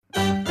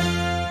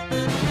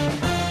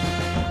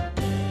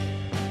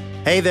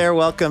Hey there,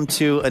 welcome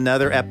to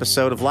another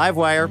episode of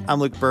Livewire. I'm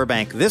Luke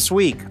Burbank. This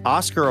week,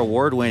 Oscar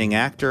award-winning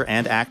actor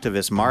and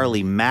activist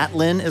Marlee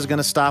Matlin is going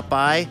to stop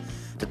by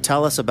to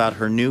tell us about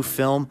her new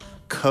film,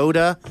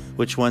 Coda,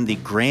 which won the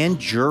Grand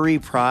Jury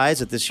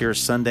Prize at this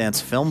year's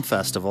Sundance Film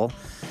Festival.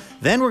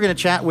 Then we're going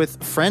to chat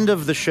with friend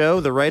of the show,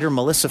 the writer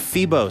Melissa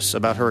Febos,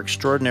 about her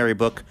extraordinary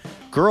book,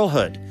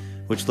 Girlhood,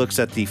 which looks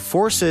at the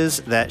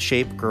forces that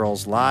shape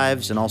girls'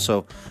 lives and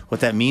also what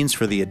that means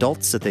for the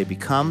adults that they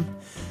become.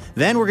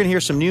 Then we're going to hear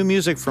some new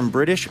music from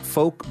British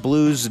folk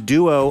blues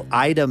duo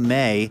Ida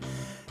May.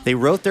 They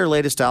wrote their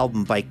latest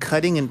album by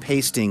cutting and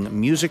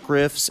pasting music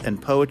riffs and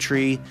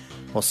poetry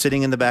while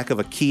sitting in the back of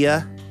a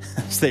Kia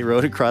as they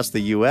rode across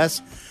the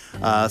U.S.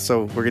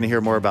 So we're going to hear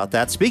more about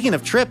that. Speaking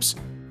of trips,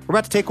 we're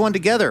about to take one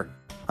together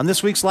on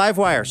this week's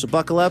Livewire. So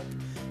buckle up,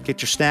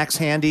 get your snacks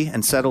handy,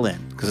 and settle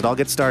in, because it all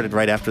gets started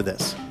right after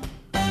this.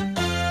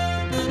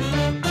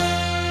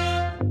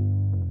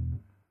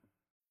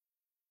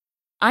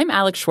 I'm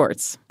Alex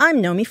Schwartz. I'm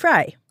Nomi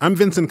Fry. I'm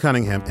Vincent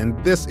Cunningham,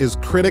 and this is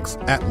Critics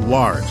at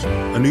Large,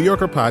 a New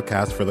Yorker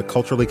podcast for the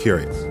culturally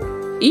curious.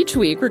 Each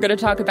week, we're going to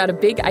talk about a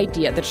big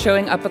idea that's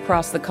showing up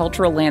across the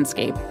cultural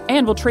landscape,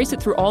 and we'll trace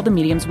it through all the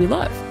mediums we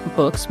love.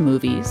 Books,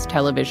 movies,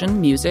 television,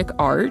 music,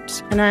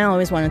 art. And I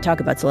always want to talk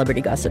about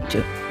celebrity gossip,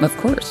 too. Of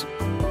course.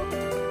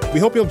 We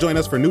hope you'll join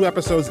us for new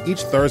episodes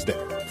each Thursday.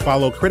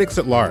 Follow Critics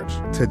at Large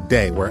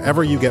today,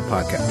 wherever you get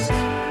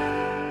podcasts.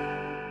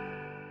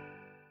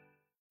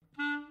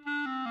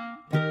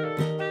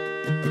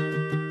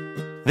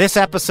 This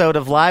episode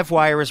of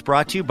Livewire is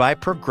brought to you by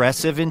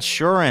Progressive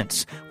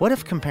Insurance. What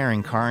if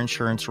comparing car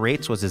insurance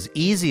rates was as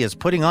easy as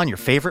putting on your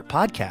favorite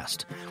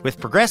podcast? With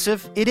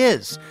Progressive, it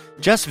is.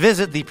 Just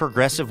visit the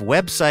Progressive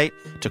website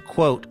to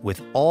quote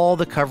with all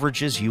the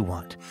coverages you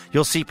want.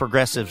 You'll see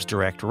Progressive's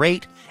direct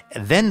rate,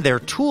 and then their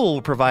tool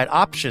will provide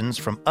options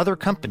from other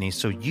companies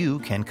so you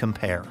can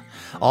compare.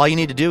 All you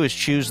need to do is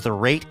choose the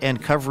rate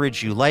and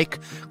coverage you like.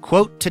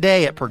 Quote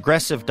today at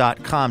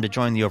Progressive.com to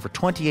join the over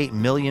 28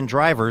 million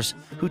drivers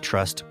who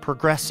trust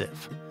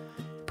Progressive.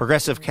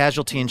 Progressive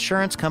Casualty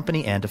Insurance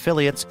Company and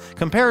Affiliates.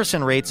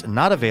 Comparison rates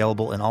not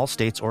available in all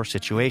states or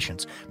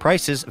situations.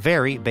 Prices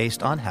vary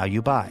based on how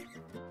you buy.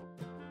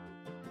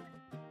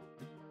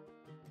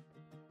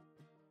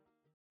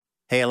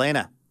 Hey,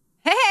 Elena.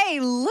 Hey,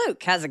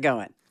 Luke. How's it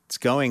going? It's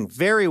going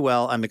very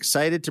well. I'm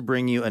excited to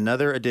bring you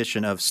another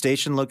edition of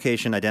Station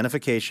Location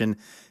Identification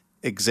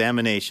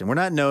Examination. We're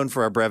not known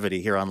for our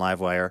brevity here on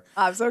Livewire.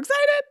 I'm so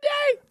excited.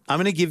 Yay! I'm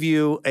going to give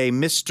you a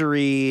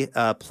mystery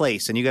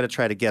place, and you got to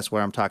try to guess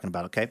where I'm talking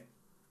about, okay?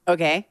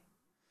 Okay.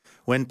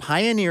 When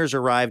pioneers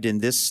arrived in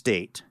this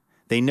state,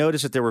 they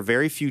noticed that there were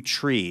very few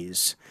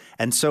trees,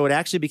 and so it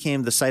actually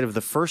became the site of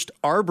the first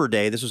Arbor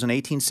Day. This was in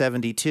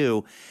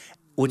 1872,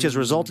 which has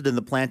resulted in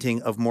the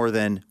planting of more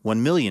than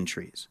 1 million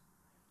trees.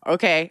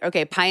 Okay.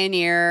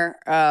 Pioneer,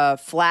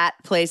 flat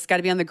place, got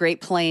to be on the Great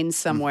Plains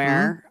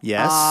somewhere. Mm-hmm.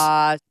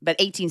 Yes. But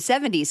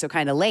 1870, so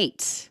kind of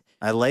late.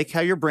 I like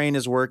how your brain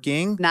is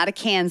working. Not a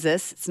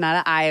Kansas. It's not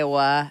an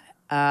Iowa.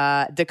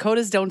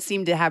 Dakotas don't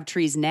seem to have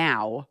trees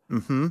now.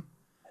 Mm-hmm.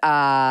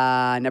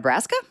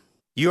 Nebraska?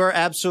 You are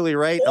absolutely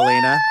right,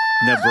 Elena.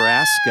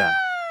 Nebraska,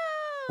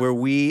 where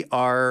we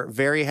are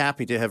very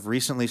happy to have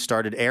recently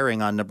started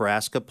airing on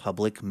Nebraska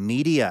Public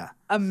Media.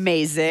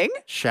 Amazing.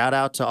 Shout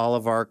out to all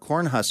of our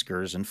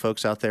Cornhuskers and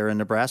folks out there in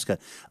Nebraska.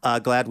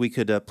 Glad we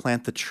could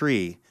plant the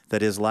tree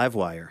that is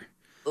Livewire.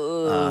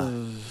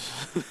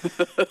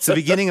 It's the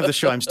beginning of the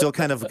show. I'm still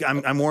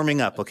I'm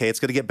warming up, okay? It's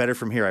going to get better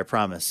from here, I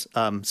promise.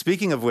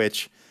 Speaking of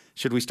which,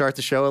 should we start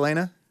the show,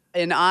 Elena?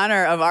 In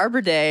honor of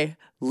Arbor Day,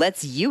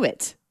 let's yew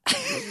it.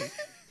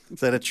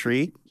 Is that a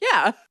tree?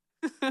 Yeah.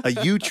 A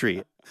yew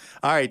tree.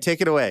 All right, take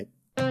it away.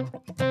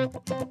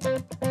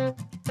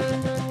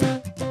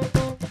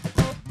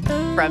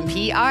 From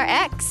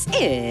PRX,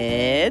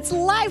 it's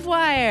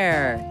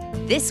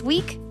Livewire. This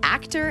week,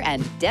 actor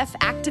and deaf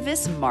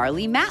activist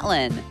Marlee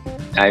Matlin.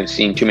 I've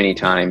seen too many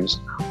times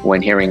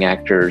when hearing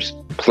actors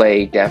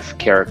play deaf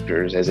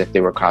characters as if they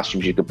were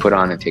costumes you could put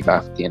on and take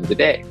off at the end of the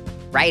day.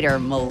 Writer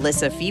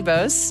Melissa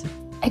Febos.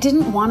 I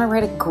didn't want to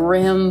write a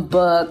grim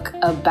book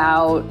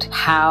about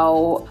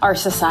how our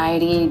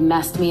society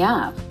messed me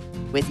up.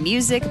 With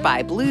music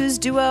by blues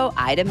duo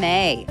Ida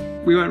May.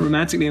 We weren't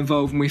romantically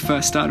involved when we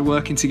first started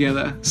working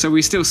together, so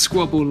we still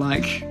squabble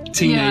like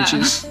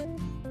teenagers. Yeah.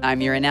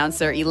 I'm your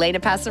announcer, Elena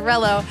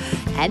Passarello,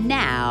 and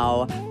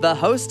now, the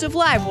host of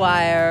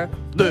Livewire,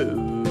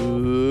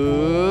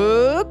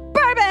 Luke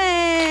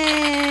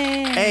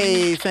Burbank!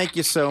 Hey, thank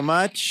you so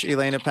much,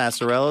 Elena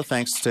Passarello.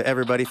 Thanks to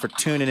everybody for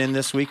tuning in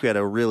this week. We had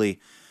a really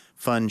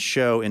fun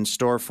show in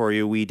store for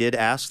you. We did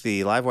ask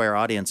the Livewire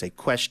audience a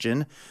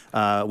question,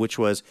 which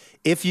was,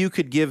 if you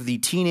could give the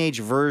teenage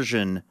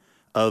version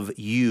of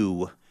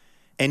you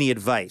any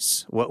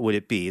advice, what would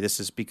it be? This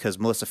is because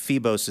Melissa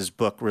Febos'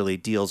 book really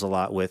deals a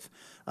lot with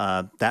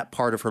that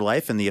part of her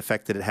life and the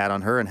effect that it had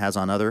on her and has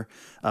on other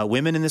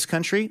women in this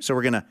country. So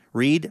we're going to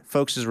read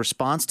folks'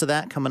 response to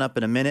that coming up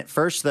in a minute.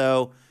 First,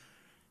 though,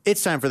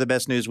 it's time for the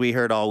best news we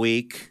heard all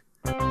week.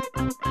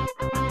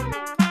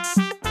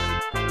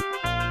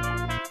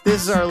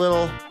 This is our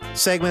little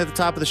segment at the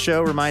top of the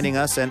show reminding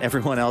us and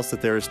everyone else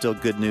that there is still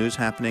good news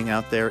happening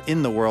out there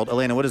in the world.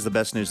 Elena, what is the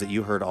best news that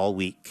you heard all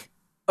week?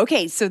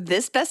 Okay, so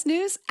this best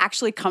news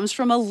actually comes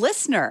from a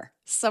listener.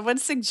 Someone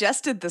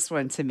suggested this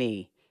one to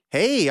me.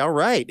 Hey, all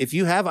right. If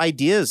you have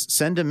ideas,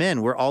 send them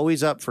in. We're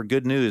always up for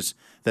good news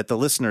that the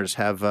listeners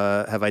have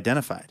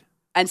identified.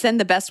 And send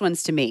the best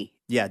ones to me.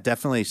 Yeah,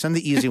 definitely. Send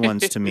the easy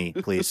ones to me,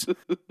 please.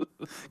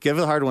 Give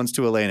the hard ones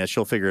to Elena.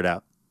 She'll figure it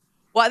out.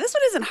 Well, this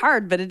one isn't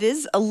hard, but it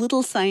is a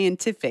little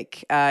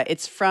scientific.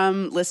 It's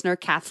from listener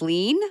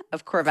Kathleen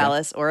of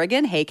Corvallis,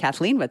 Oregon. Hey,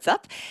 Kathleen, what's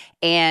up?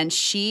 And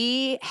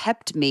she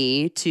helped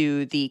me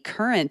to the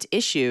current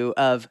issue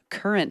of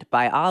Current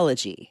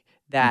Biology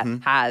that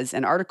has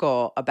an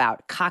article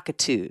about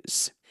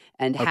cockatoos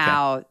and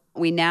how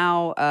we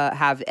now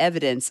have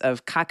evidence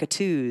of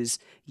cockatoos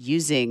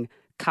using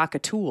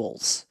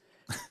cockatools.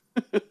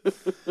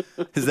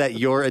 Is that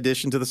your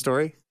addition to the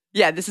story?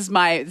 Yeah, this is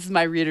my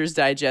Reader's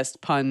Digest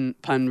pun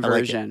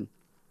version.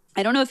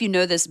 I don't know if you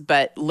know this,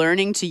 but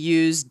learning to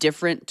use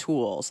different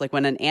tools, like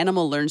when an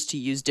animal learns to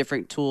use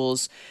different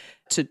tools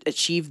to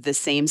achieve the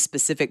same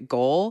specific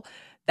goal,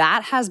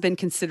 that has been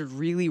considered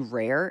really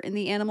rare in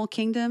the animal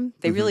kingdom.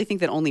 They really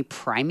think that only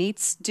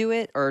primates do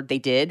it, or they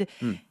did.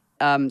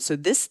 So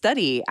this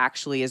study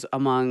actually is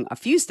among a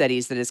few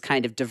studies that is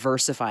kind of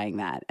diversifying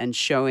that and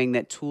showing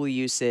that tool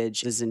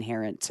usage is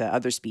inherent to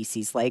other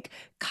species like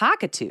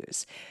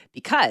cockatoos,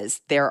 because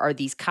there are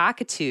these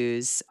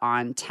cockatoos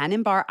on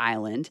Tanimbar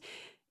Island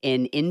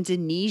in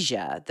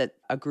Indonesia that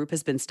a group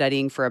has been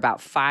studying for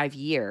about 5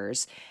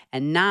 years.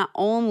 And not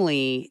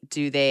only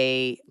do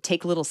they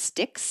take little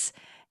sticks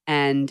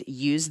and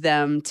use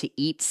them to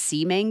eat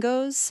sea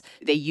mangoes.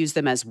 They use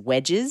them as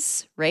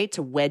wedges, right,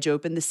 to wedge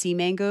open the sea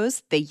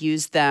mangoes. They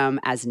use them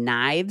as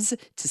knives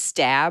to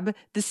stab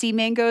the sea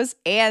mangoes.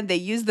 And they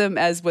use them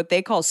as what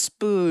they call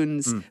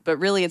spoons, but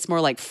really it's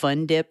more like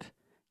Fun Dip.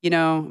 You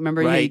know,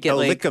 remember how you get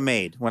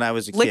Lick-a-Maid when I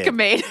was a kid.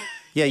 Lick-a-Maid.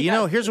 Yeah, you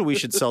know, here's what we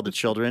should sell to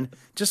children.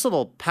 Just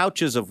little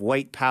pouches of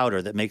white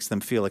powder that makes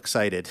them feel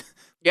excited.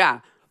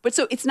 Yeah. But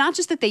so it's not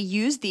just that they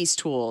use these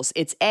tools.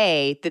 It's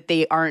that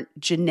they aren't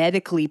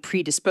genetically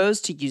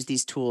predisposed to use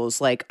these tools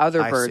like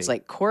other birds,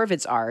 like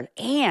corvids are.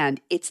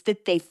 And it's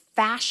that they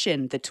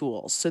fashion the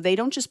tools. So they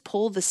don't just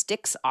pull the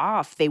sticks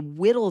off. They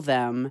whittle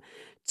them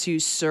to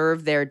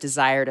serve their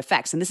desired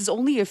effects. And this is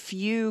only a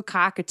few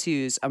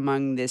cockatoos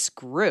among this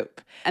group.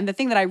 And the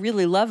thing that I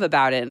really love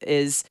about it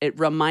is it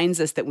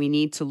reminds us that we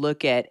need to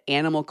look at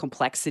animal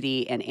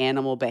complexity and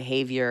animal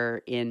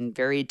behavior in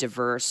very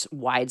diverse,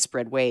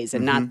 widespread ways,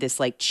 and not this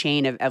like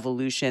chain of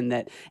evolution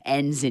that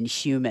ends in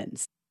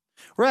humans.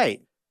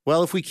 Right.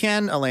 Well, if we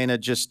can, Elena,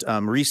 just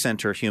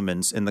recenter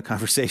humans in the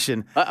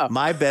conversation.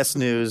 My best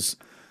news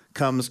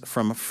comes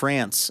from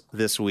France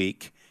this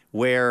week,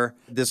 where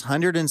this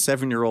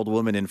 107-year-old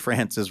woman in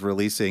France is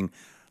releasing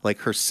like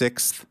her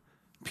 6th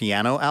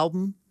piano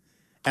album.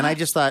 And I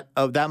just thought,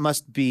 oh, that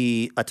must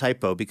be a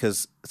typo,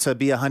 because to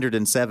be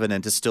 107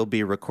 and to still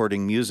be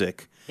recording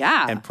music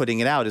and putting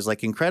it out is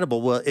like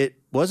incredible. Well, it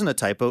wasn't a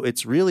typo.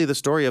 It's really the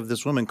story of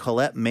this woman,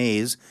 Colette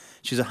Mays.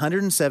 She's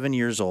 107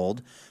 years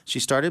old. She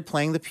started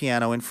playing the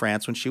piano in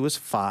France when she was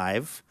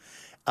 5.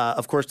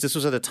 Of course, this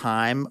was at a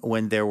time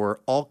when there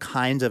were all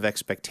kinds of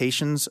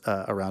expectations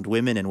around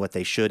women and what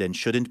they should and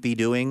shouldn't be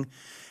doing.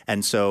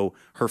 And so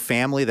her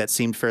family, that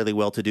seemed fairly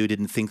well-to-do,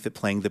 didn't think that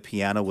playing the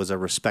piano was a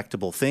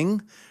respectable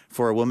thing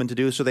for a woman to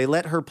do. So they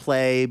let her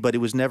play, but it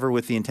was never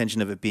with the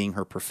intention of it being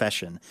her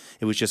profession.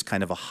 It was just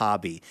kind of a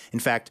hobby. In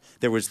fact,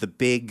 there was the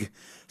big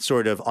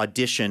sort of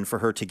audition for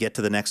her to get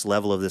to the next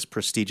level of this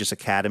prestigious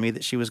academy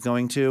that she was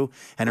going to.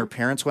 And her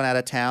parents went out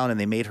of town and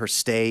they made her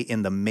stay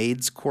in the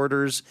maids'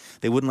 quarters.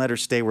 They wouldn't let her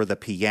stay where the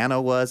piano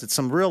was. It's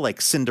some real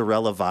like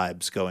Cinderella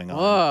vibes going on.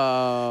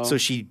 Oh. So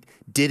she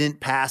didn't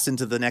pass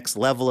into the next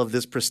level of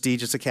this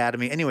prestigious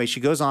academy. Anyway, she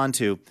goes on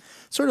to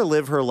sort of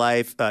live her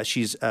life.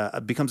 She's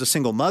becomes a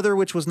single mother,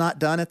 which was not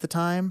done at the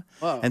time.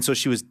 Whoa. And so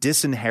she was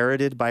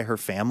disinherited by her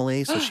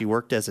family. So she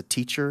worked as a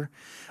teacher.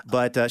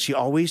 But she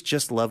always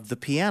just loved the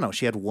piano.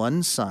 She had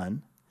one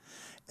son,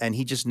 and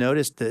he just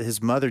noticed that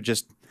his mother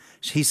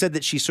he said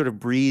that she sort of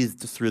breathed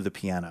through the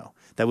piano.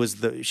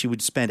 She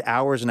would spend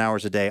hours and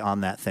hours a day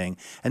on that thing.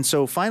 And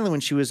so finally,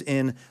 when she was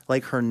in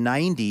like her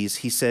 90s,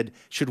 he said,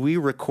 should we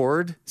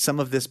record some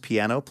of this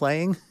piano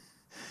playing?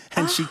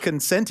 And she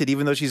consented,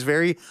 even though she's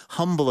very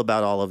humble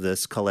about all of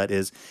this, Colette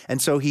is.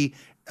 And so he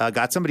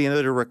got somebody in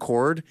there to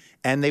record,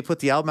 and they put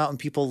the album out, and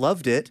people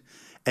loved it.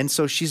 And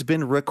so she's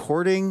been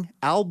recording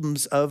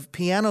albums of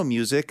piano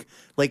music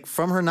like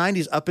from her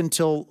 90s up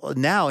until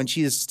now, and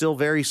she is still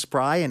very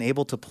spry and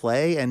able to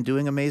play and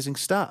doing amazing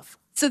stuff.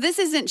 So this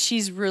isn't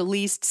she's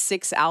released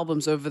 6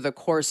 albums over the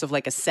course of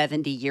like a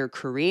 70-year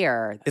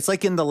career. It's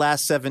like in the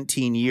last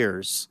 17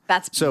 years.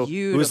 That's so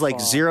beautiful. It was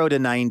like 0 to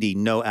 90,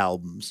 no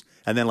albums.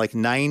 And then like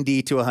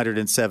 90 to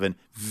 107,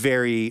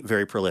 very,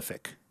 very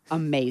prolific.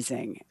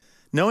 Amazing.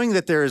 Knowing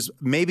that there's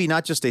maybe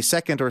not just a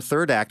second or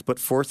third act, but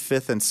 4th,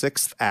 5th, and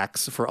 6th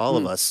acts for all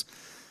of us,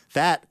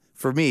 that,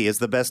 for me, is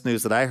the best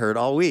news that I heard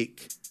all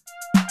week.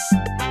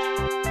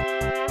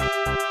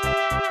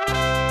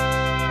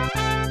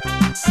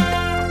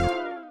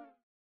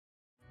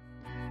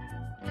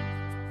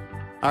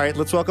 All right,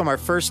 let's welcome our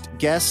first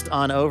guest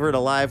on over to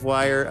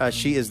Livewire.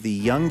 She is the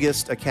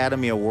youngest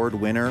Academy Award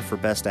winner for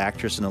Best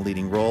Actress in a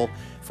Leading Role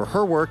for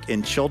her work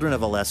in Children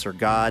of a Lesser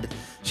God.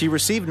 She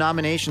received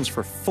nominations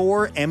for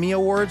 4 Emmy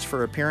Awards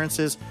for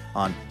appearances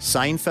on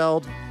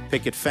Seinfeld,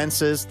 Picket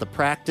Fences, The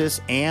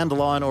Practice, and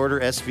Law & Order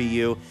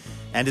SVU.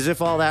 And as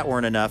if all that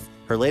weren't enough,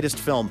 her latest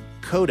film,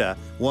 Coda,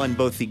 won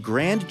both the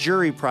Grand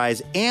Jury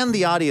Prize and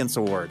the Audience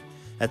Award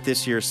at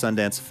this year's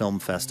Sundance Film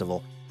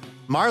Festival.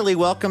 Marlee,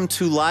 welcome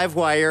to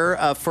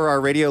Livewire. For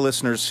our radio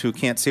listeners who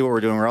can't see what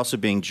we're doing, we're also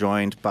being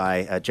joined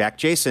by Jack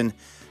Jason,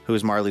 who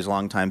is Marlee's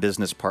longtime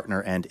business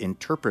partner and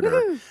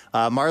interpreter.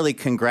 Marlee,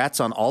 congrats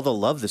on all the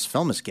love this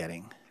film is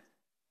getting.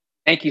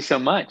 Thank you so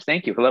much.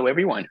 Thank you. Hello,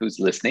 everyone who's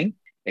listening,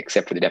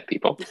 except for the deaf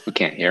people who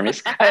can't hear me.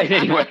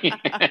 Anyway,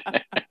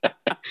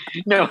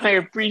 no, I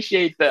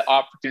appreciate the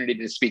opportunity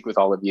to speak with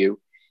all of you.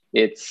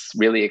 It's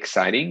really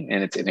exciting,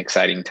 and it's an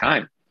exciting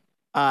time.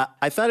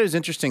 I thought it was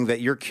interesting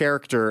that your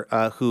character,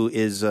 who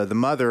is the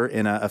mother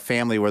in a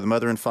family where the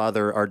mother and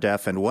father are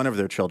deaf and one of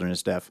their children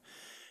is deaf,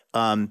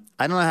 I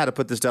don't know how to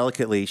put this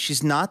delicately,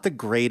 she's not the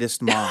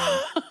greatest mom.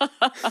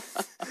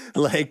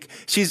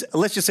 Let's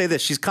just say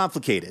this, she's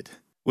complicated.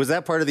 Was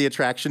that part of the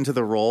attraction to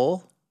the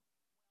role?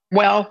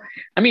 Well,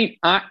 I mean,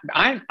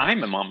 I'm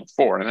a mom of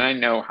 4, and I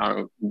know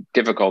how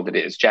difficult it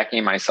is. Jackie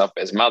and myself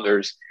as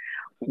mothers,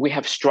 we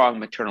have strong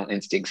maternal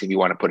instincts, if you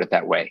want to put it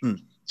that way.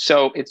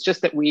 So it's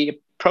just that we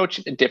approach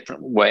it a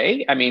different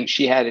way. I mean,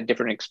 she had a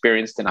different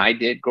experience than I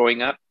did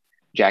growing up.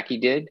 Jackie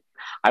did.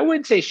 I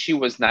wouldn't say she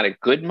was not a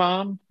good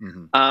mom.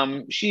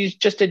 She's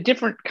just a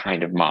different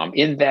kind of mom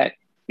in that,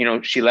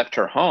 she left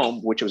her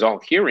home, which was all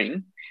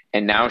hearing,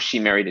 and now she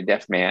married a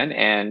deaf man.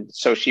 And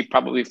so she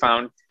probably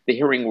found the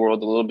hearing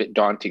world a little bit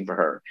daunting for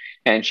her.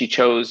 And she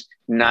chose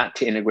not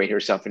to integrate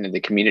herself into the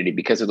community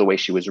because of the way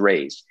she was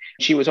raised.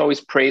 She was always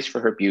praised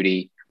for her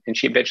beauty, and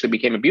she eventually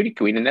became a beauty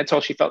queen. And that's all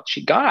she felt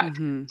she got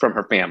from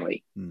her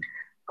family,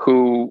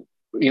 who,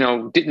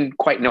 didn't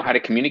quite know how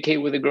to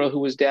communicate with a girl who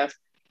was deaf.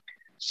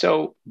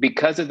 So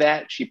because of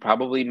that, she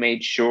probably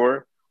made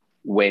sure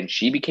when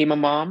she became a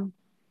mom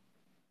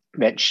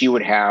that she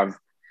would have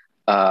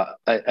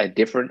a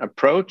different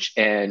approach.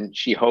 And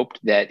she hoped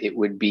that it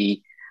would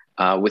be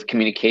with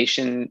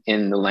communication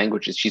in the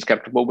languages she's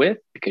comfortable with,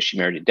 because she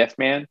married a deaf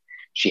man.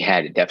 She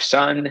had a deaf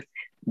son.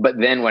 But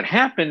then what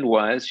happened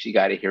was she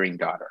got a hearing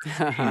daughter.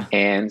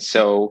 And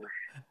so,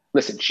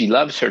 listen, she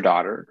loves her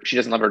daughter. She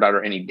doesn't love her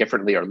daughter any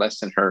differently or less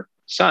than her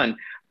son,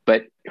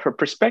 but her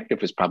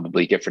perspective was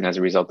probably different as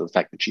a result of the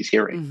fact that she's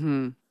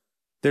hearing.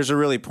 There's a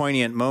really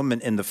poignant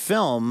moment in the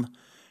film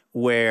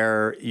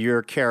where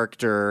your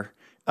character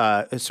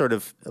sort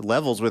of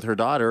levels with her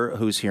daughter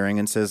who's hearing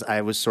and says,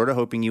 I was sort of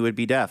hoping you would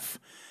be deaf.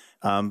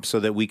 So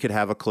that we could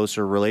have a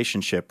closer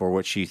relationship, or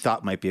what she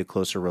thought might be a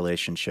closer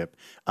relationship.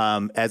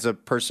 As a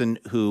person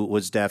who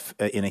was deaf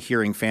in a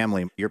hearing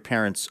family, your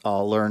parents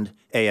all learned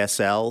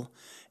ASL,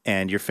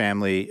 and your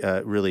family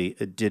really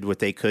did what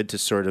they could to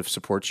sort of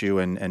support you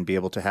and be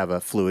able to have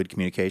a fluid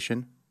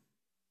communication?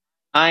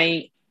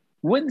 I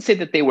wouldn't say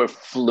that they were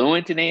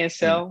fluent in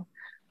ASL.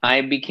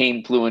 I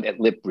became fluent at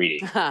lip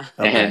reading,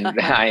 and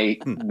I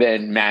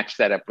then matched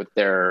that up with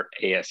their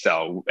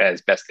ASL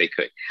as best they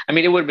could. I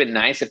mean, it would have been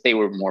nice if they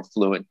were more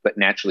fluent, but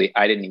naturally,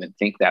 I didn't even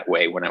think that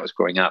way when I was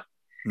growing up.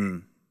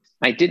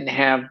 I didn't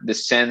have the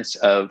sense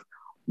of,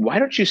 why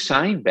don't you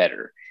sign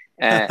better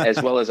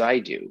as well as I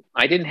do?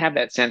 I didn't have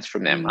that sense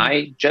from them.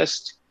 I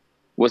just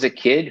was a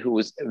kid who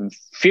was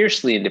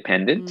fiercely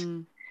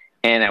independent,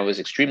 and I was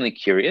extremely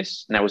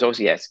curious, and I was always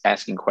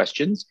asking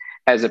questions,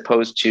 as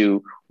opposed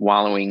to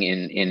wallowing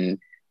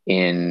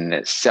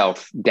in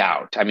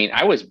self-doubt. I mean,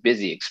 I was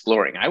busy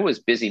exploring. I was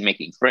busy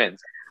making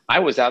friends. I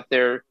was out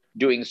there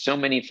doing so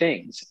many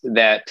things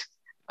that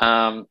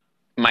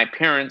my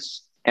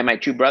parents and my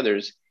 2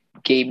 brothers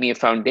gave me a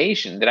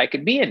foundation that I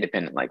could be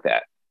independent like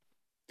that.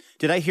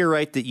 Did I hear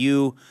right that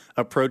you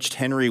approached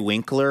Henry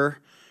Winkler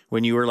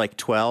when you were like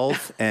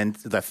 12 and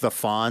the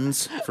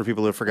Fonz, for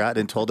people who have forgotten,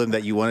 and told him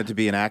that you wanted to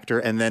be an actor,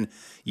 and then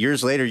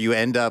years later you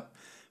end up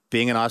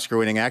being an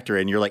Oscar-winning actor,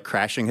 and you're like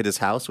crashing at his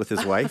house with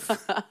his wife?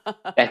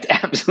 That's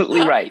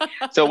absolutely right.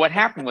 So what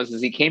happened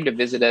was he came to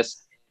visit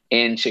us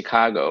in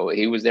Chicago.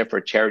 He was there for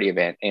a charity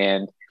event,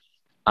 and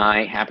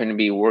I happened to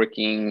be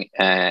working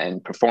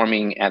and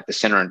performing at the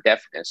Center on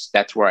Deafness.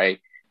 That's where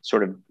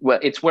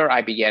it's where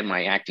I began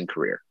my acting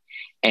career.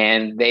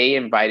 And they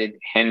invited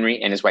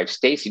Henry and his wife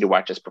Stacy to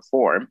watch us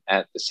perform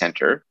at the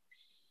center.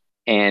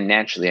 And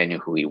naturally, I knew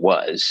who he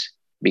was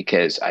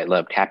because I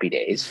loved Happy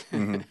Days.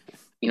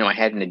 I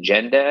had an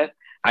agenda.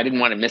 I didn't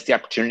want to miss the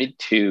opportunity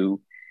to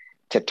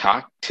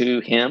talk to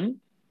him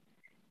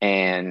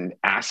and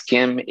ask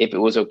him if it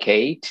was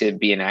okay to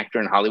be an actor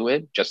in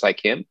Hollywood, just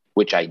like him,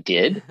 which I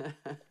did.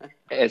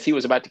 As he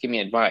was about to give me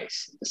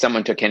advice,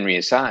 someone took Henry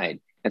aside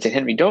and said,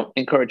 Henry, don't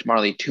encourage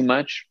Marlee too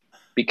much,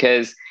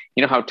 because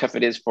you know how tough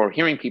it is for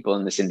hearing people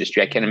in this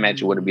industry. I can't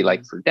imagine what it'd be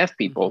like for deaf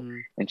people,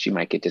 and she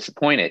might get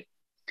disappointed.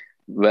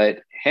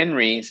 But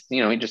Henry,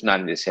 he just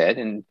nodded his head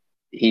and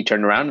he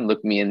turned around and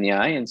looked me in the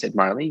eye and said,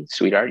 Marley,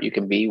 sweetheart, you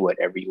can be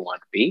whatever you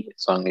want to be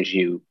as long as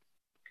you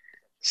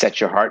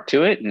set your heart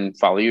to it and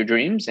follow your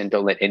dreams and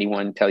don't let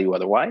anyone tell you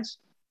otherwise.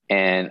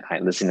 And I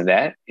listened to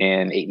that.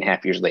 And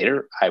 8.5 years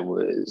later, I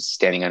was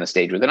standing on a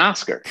stage with an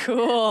Oscar.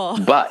 Cool.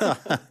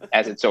 But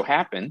as it so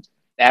happened,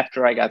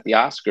 after I got the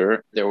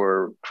Oscar, there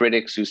were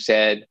critics who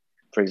said,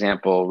 for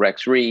example,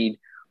 Rex Reed,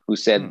 who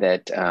said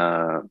that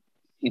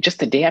just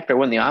the day after I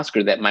won the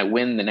Oscar, that my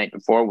win the night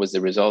before was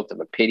the result of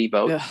a pity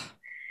vote. Ugh.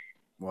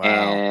 Wow.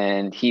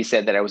 And he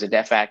said that I was a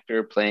deaf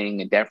actor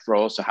playing a deaf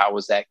role. So how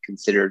was that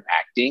considered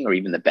acting or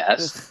even the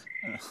best?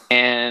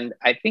 And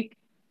I think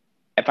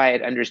if I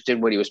had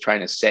understood what he was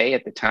trying to say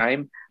at the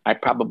time, I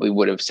probably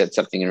would have said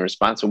something in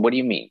response. So what do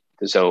you mean?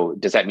 So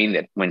does that mean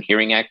that when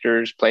hearing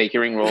actors play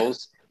hearing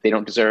roles, they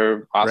don't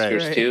deserve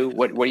Oscars too?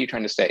 What are you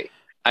trying to say?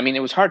 I mean,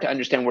 it was hard to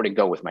understand where to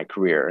go with my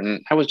career.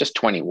 And I was just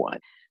 21.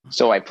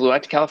 So I flew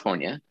out to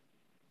California.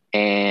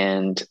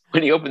 And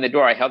when he opened the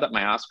door, I held up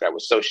my Oscar. I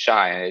was so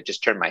shy. I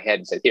just turned my head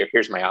and said,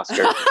 here's my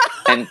Oscar.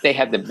 And they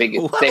had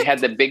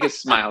the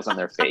biggest smiles on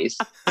their face.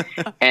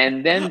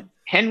 And then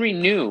Henry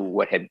knew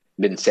what had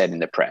been said in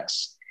the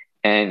press.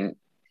 And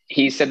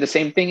he said the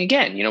same thing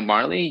again. You know,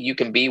 Marley, you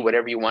can be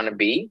whatever you want to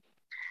be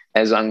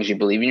as long as you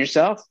believe in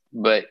yourself,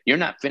 but you're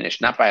not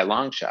finished, not by a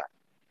long shot.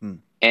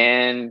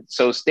 And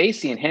so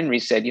Stacy and Henry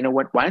said, you know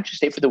what, why don't you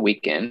stay for the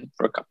weekend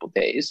for a couple of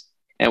days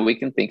and we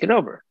can think it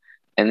over.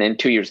 And then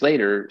 2 years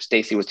later,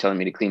 Stacy was telling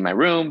me to clean my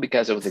room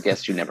because I was a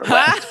guest who never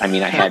left. I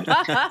mean, I had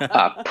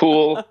a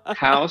pool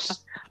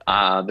house.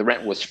 The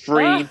rent was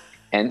free.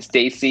 And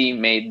Stacy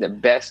made the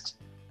best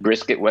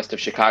brisket west of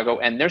Chicago.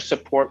 And their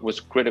support was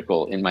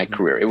critical in my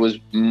career. It was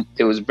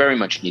very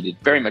much needed,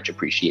 very much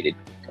appreciated.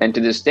 And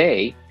to this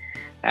day,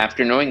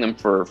 after knowing them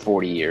for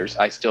 40 years,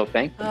 I still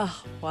thank them.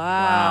 Oh,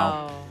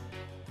 wow.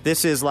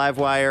 This is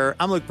Livewire.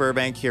 I'm Luke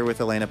Burbank here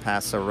with Elena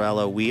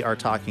Passarello. We are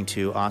talking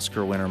to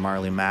Oscar winner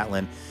Marlee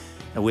Matlin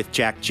with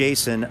Jack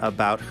Jason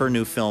about her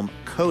new film,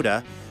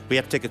 Coda. We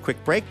have to take a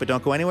quick break, but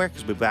don't go anywhere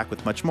because we'll be back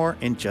with much more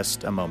in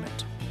just a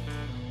moment.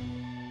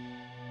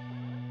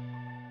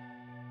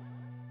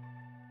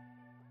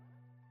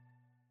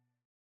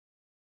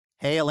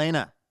 Hey,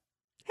 Elena.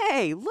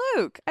 Hey,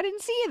 Luke. I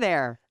didn't see you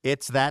there.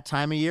 It's that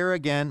time of year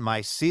again.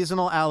 My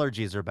seasonal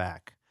allergies are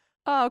back.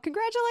 Oh,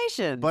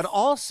 congratulations. But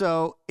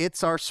also,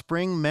 it's our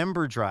spring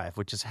member drive,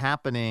 which is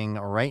happening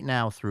right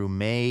now through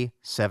May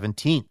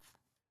 17th.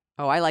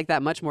 Oh, I like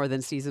that much more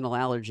than seasonal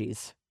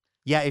allergies.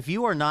 Yeah, if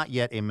you are not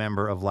yet a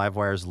member of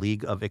Livewire's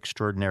League of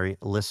Extraordinary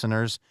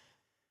Listeners,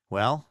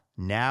 well,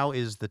 now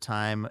is the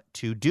time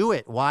to do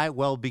it. Why?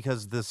 Well,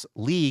 because this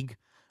League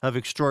of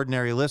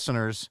Extraordinary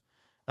Listeners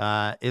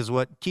is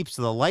what keeps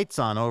the lights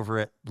on over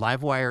at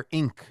Livewire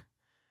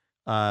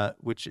Inc.,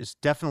 which is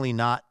definitely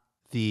not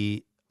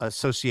the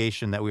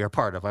association that we are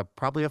part of. I'm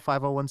probably a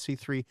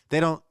 501c3. They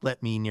don't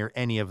let me near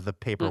any of the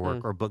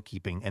paperwork or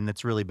bookkeeping, and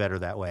it's really better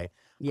that way.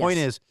 Yes. Point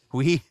is,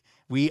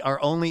 we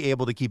are only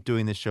able to keep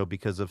doing this show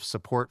because of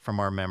support from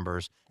our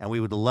members, and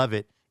we would love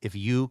it if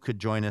you could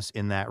join us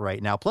in that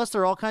right now. Plus,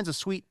 there are all kinds of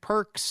sweet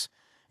perks,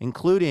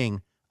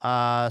 including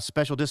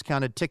special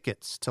discounted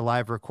tickets to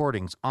live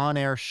recordings,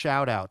 on-air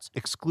shout-outs,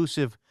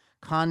 exclusive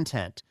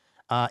content.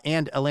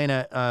 And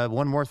Elena,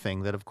 one more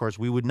thing, that of course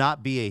we would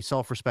not be a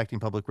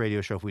self-respecting public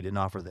radio show if we didn't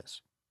offer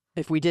this.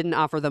 If we didn't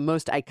offer the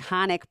most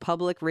iconic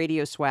public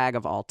radio swag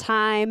of all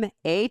time,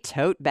 a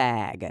tote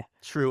bag.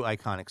 True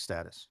iconic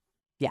status.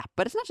 Yeah,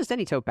 but it's not just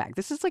any tote bag.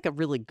 This is like a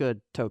really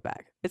good tote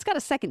bag. It's got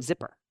a second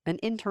zipper, an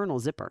internal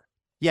zipper.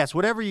 Yes,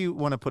 whatever you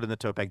want to put in the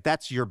tote bag,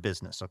 that's your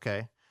business,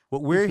 okay?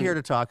 What we're here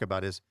to talk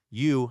about is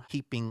you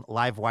keeping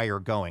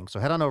Livewire going. So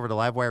head on over to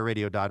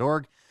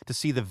livewireradio.org to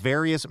see the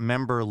various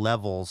member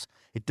levels.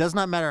 It does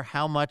not matter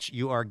how much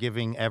you are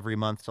giving every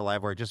month to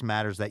Livewire. It just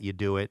matters that you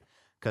do it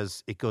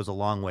because it goes a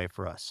long way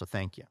for us. So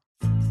thank you.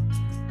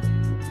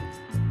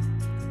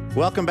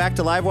 Welcome back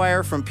to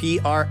Livewire from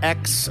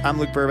PRX. I'm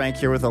Luke Burbank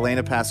here with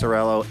Elena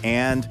Passarello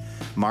and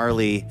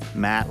Marlee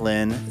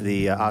Matlin,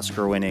 the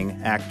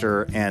Oscar-winning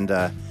actor and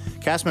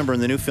cast member in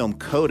the new film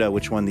Coda,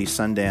 which won the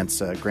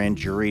Sundance Grand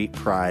Jury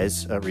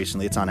Prize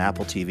recently. It's on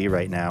Apple TV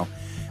right now.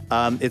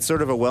 It's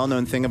sort of a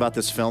well-known thing about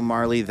this film,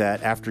 Marlee,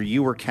 that after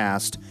you were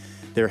cast,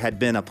 there had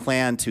been a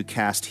plan to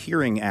cast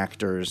hearing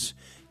actors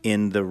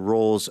in the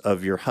roles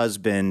of your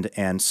husband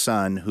and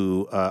son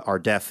who are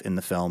deaf in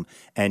the film,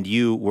 and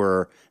you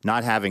were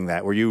not having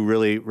that. Were you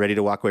really ready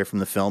to walk away from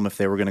the film if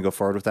they were going to go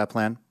forward with that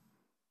plan?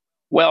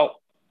 Well,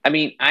 I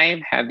mean,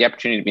 I've had the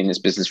opportunity to be in this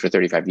business for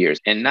 35 years,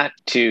 and not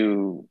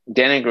to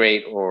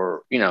denigrate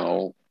or,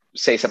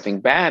 say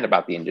something bad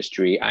about the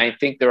industry. I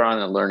think they're on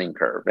a learning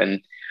curve,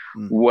 and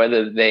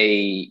whether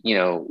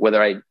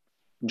I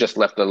just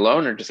left it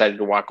alone or decided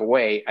to walk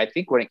away, I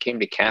think when it came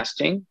to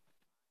casting,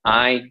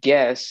 I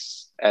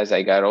guess as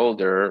I got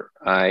older,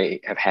 I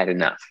have had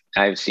enough.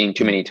 I've seen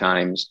too many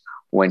times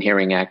when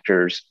hearing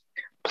actors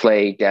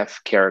play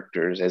deaf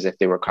characters as if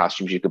they were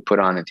costumes you could put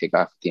on and take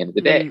off at the end of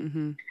the day.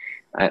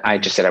 I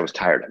just said I was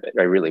tired of it.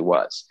 I really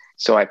was.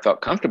 So I felt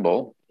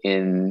comfortable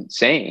in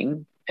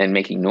saying and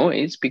making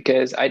noise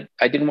because I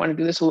didn't want to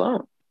do this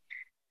alone.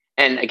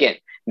 And again,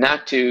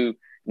 not to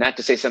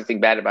say something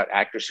bad about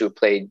actors who have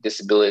played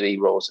disability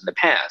roles in the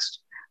past,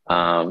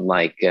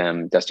 like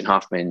Dustin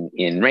Hoffman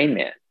in Rain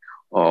Man,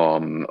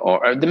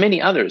 or the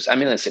many others. I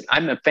mean, listen,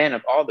 I'm a fan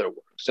of all their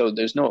work, so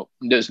there's no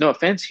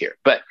offense here.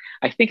 But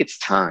I think it's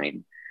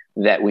time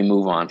that we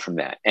move on from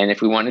that. And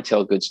if we want to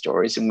tell good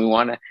stories and we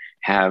want to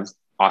have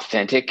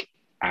authentic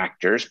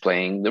actors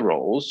playing the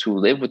roles who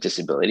live with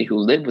disability, who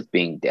live with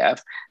being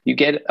deaf, you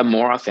get a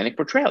more authentic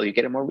portrayal. You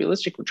get a more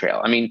realistic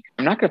portrayal. I mean,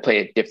 I'm not going to play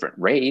a different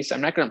race.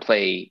 I'm not going to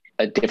play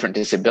a different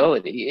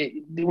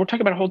disability. We're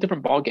talking about a whole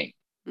different ballgame.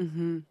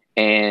 Mm-hmm.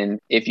 And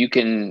if you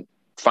can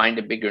find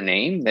a bigger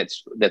name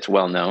that's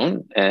well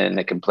known and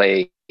that can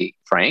play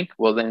Frank,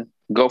 well, then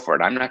go for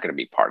it. I'm not going to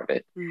be part of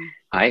it.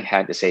 I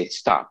had to say,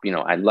 stop.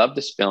 I love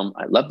this film.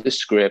 I love the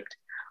script.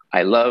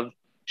 I love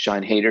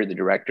Siân Heder, the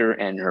director,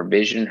 and her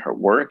vision, her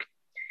work.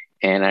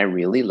 And I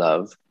really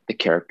love the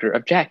character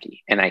of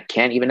Jackie. And I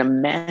can't even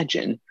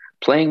imagine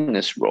playing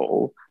this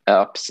role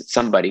opposite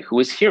somebody who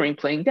is hearing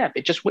playing deaf.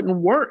 It just wouldn't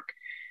work.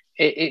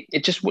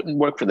 It just wouldn't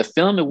work for the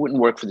film. It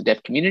wouldn't work for the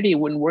deaf community. It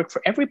wouldn't work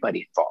for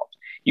everybody involved.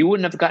 You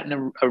wouldn't have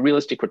gotten a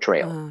realistic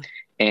portrayal.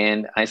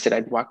 And I said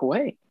I'd walk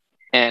away.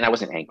 And I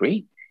wasn't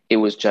angry. It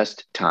was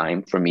just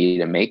time for me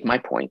to make my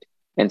point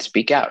and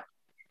speak out.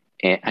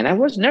 And I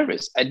was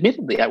nervous.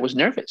 Admittedly, I was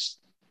nervous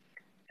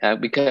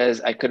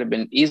because I could have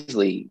been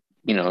easily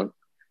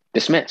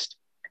dismissed.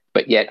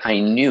 But yet I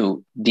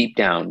knew deep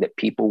down that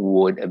people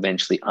would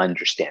eventually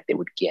understand. They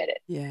would get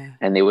it. Yeah.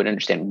 And they would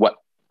understand what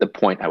the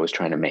point I was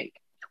trying to make,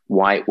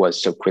 why it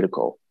was so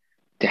critical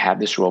to have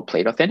this role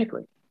played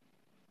authentically.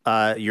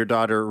 Your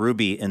daughter,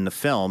 Ruby, in the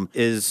film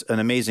is an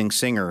amazing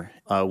singer,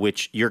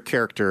 which your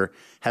character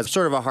has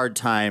sort of a hard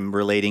time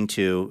relating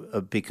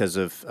to because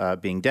of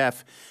being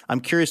deaf. I'm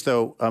curious,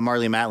 though,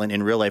 Marlee Matlin,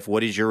 in real life,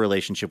 what is your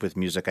relationship with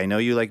music? I know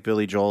you like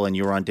Billy Joel and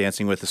you were on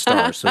Dancing with the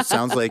Stars, so it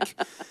sounds like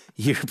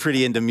you're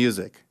pretty into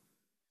music.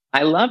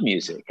 I love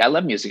music.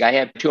 I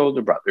have two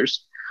older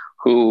brothers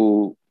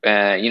who,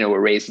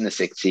 were raised in the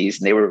 60s,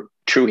 and they were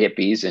true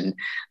hippies, and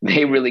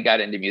they really got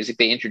into music.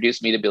 They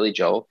introduced me to Billy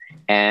Joel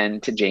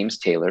and to James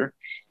Taylor.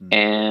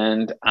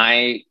 And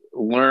I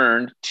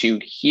learned to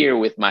hear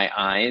with my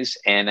eyes,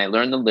 and I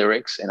learned the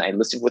lyrics, and I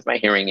listened with my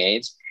hearing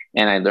aids,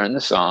 and I learned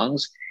the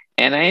songs,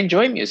 and I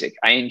enjoy music.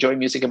 I enjoy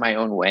music in my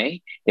own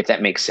way, if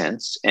that makes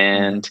sense.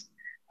 And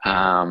there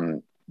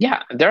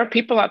are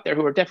people out there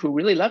who are deaf who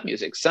really love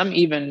music. Some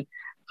even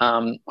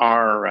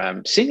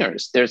are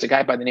singers. There's a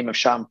guy by the name of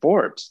Sean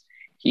Forbes.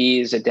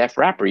 He's a deaf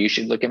rapper. You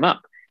should look him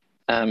up.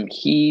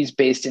 He's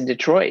based in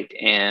Detroit,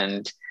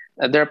 and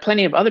there are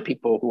plenty of other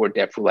people who are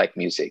deaf who like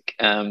music.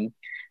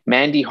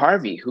 Mandy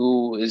Harvey,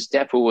 who is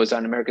deaf, who was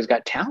on America's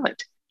Got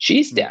Talent.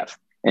 She's deaf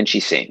and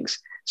she sings.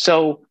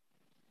 So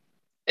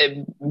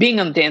being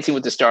on Dancing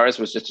with the Stars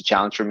was just a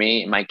challenge for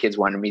me. My kids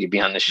wanted me to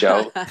be on the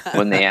show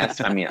when they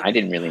asked. I mean, I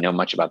didn't really know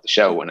much about the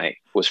show when I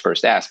was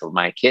first asked, but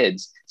my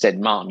kids said,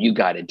 "Mom, you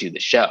got to do the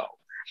show."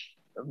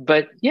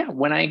 But yeah,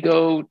 when I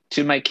go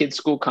to my kids'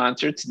 school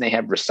concerts and they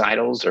have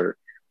recitals or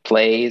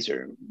plays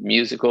or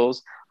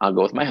musicals, I'll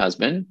go with my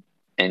husband,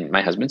 and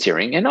my husband's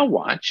hearing, and I'll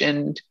watch,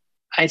 and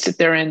I sit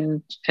there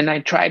and I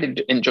try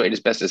to enjoy it as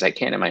best as I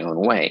can in my own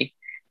way.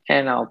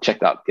 And I'll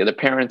check out the other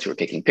parents who are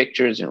taking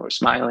pictures and who are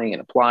smiling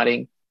and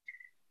applauding.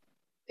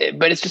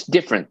 But it's just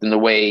different than the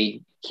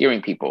way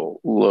hearing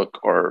people look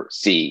or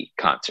see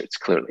concerts,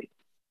 clearly.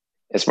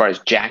 As far as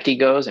Jackie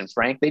goes and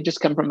Frank, they just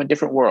come from a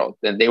different world.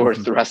 And they were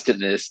thrust in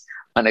this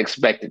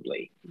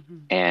unexpectedly.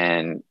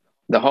 And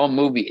the whole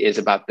movie is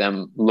about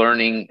them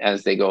learning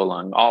as they go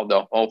along,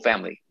 the whole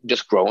family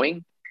just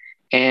growing.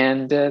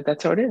 And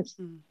that's how it is.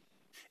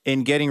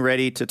 In getting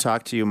ready to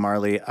talk to you,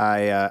 Marlee,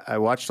 I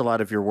watched a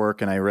lot of your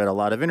work and I read a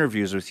lot of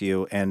interviews with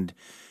you, and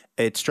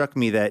it struck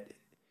me that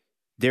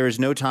there is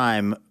no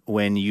time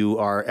when you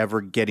are ever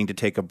getting to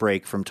take a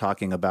break from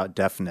talking about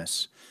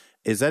deafness.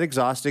 Is that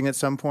exhausting at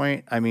some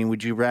point? I mean,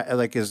 would you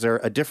is there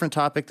a different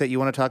topic that you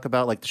want to talk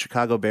about, like the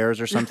Chicago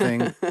Bears or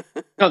something?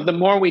 No, the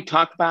more we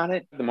talk about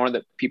it, the more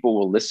that people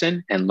will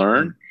listen and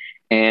learn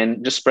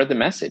and just spread the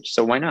message.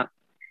 So why not?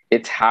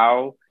 It's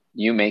how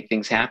you make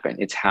things happen.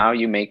 It's how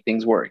you make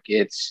things work.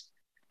 It's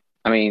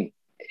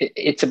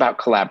about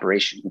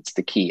collaboration. It's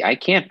the key. I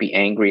can't be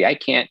angry. I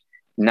can't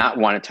not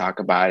want to talk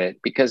about it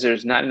because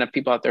there's not enough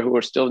people out there who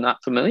are still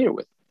not familiar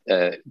with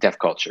deaf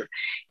culture.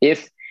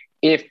 If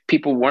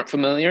people weren't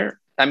familiar,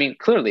 I mean,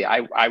 clearly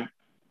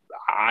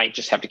I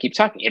just have to keep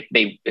talking.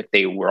 If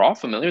they were all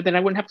familiar, then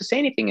I wouldn't have to say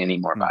anything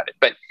anymore about it.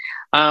 But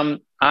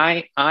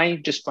I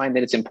just find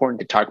that it's important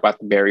to talk about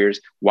the barriers,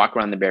 walk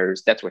around the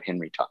barriers. That's what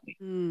Henry taught me.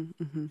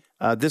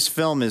 Mm-hmm. This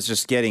film is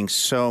just getting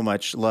so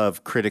much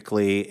love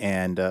critically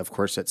and, of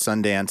course, at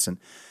Sundance. And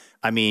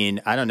I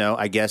mean, I don't know.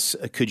 I guess,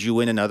 could you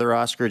win another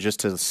Oscar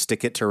just to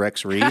stick it to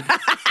Rex Reed?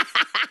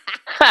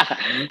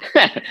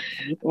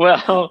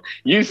 Well,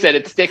 you said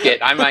it, stick it.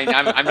 I'm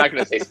not going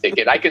to say stick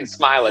it. I can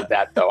smile at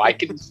that, though. I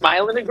can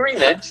smile in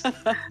agreement.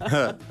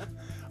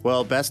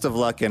 Well, best of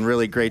luck and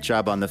really great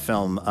job on the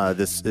film. It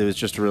was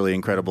just really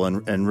incredible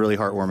and really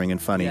heartwarming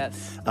and funny.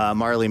 Yes.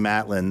 Marlee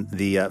Matlin,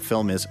 the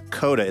film is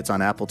Coda. It's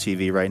on Apple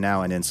TV right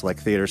now and in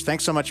select theaters.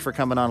 Thanks so much for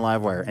coming on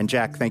Livewire. And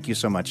Jack, thank you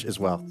so much as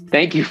well.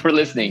 Thank you for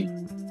listening.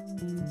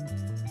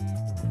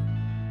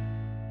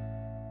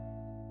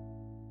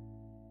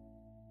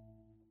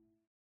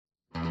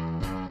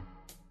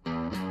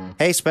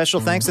 Hey, special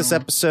thanks this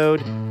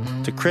episode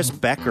to Chris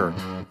Becker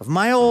of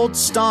my old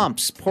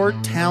stomps, Port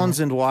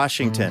Townsend,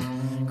 Washington.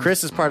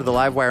 Chris is part of the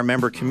Livewire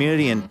member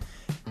community and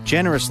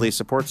generously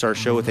supports our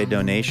show with a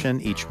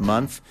donation each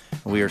month.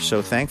 We are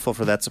so thankful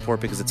for that support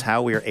because it's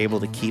how we are able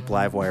to keep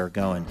Livewire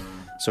going.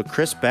 So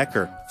Chris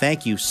Becker,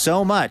 thank you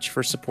so much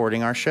for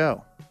supporting our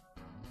show.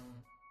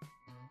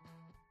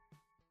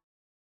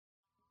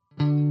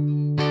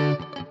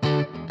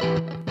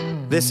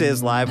 This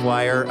is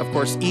Livewire. Of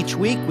course, each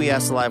week we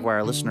ask the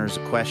Livewire listeners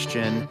a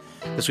question.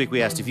 This week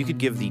we asked if you could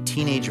give the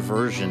teenage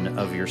version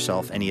of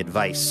yourself any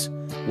advice,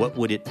 what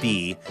would it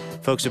be?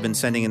 Folks have been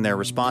sending in their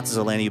responses.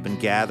 Elena, you've been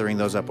gathering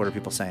those up. What are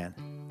people saying?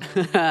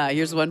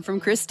 Here's one from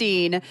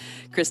Christine.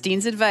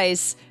 Christine's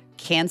advice: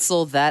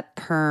 cancel that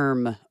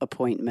perm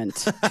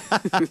appointment.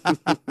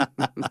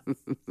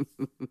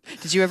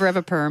 Did you ever have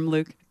a perm,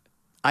 Luke?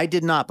 I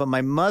did not, but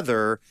my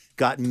mother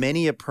got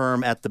many a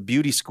perm at the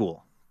beauty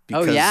school.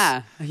 Because,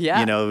 yeah.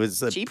 You know, it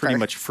was Cheaper. pretty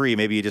much free.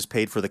 Maybe you just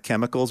paid for the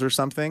chemicals or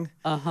something.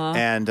 Uh-huh.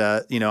 And,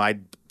 you know,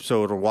 I'd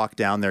sort of walk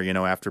down there, you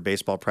know, after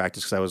baseball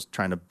practice because I was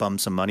trying to bum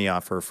some money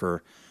off her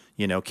for,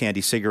 you know,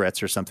 candy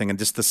cigarettes or something. And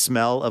just the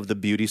smell of the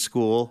beauty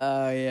school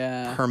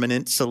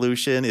permanent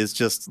solution is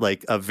just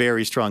like a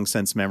very strong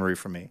sense memory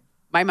for me.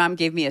 My mom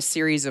gave me a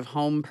series of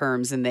home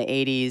perms in the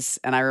 80s,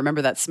 and I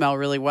remember that smell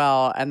really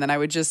well. And then I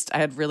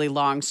had really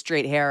long,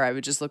 straight hair. I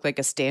would just look like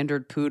a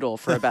standard poodle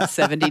for about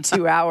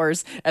 72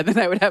 hours, and then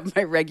I would have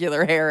my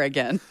regular hair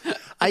again.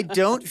 I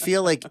don't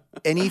feel like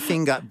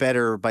anything got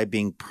better by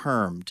being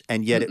permed,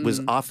 and yet it was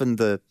often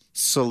the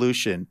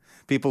solution.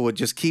 People would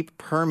just keep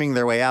perming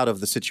their way out of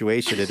the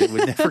situation, and it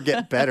would never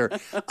get better.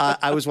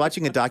 I was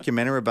watching a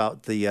documentary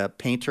about the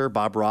painter,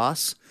 Bob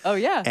Ross. Oh,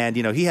 yeah. And,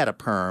 you know, he had a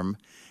perm.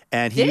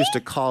 And he used to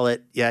call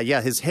it,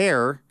 his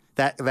hair,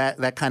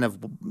 that kind of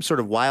sort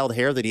of wild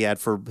hair that he had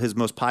for his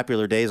most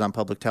popular days on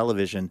public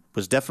television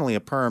was definitely a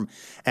perm.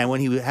 And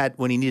when he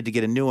needed to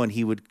get a new one,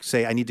 he would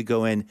say, I need to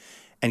go in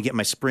and get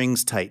my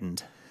springs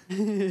tightened.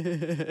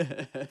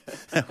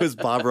 That was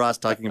Bob Ross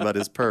talking about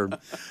his perm. All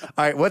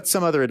right, what's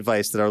some other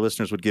advice that our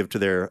listeners would give to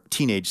their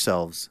teenage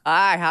selves?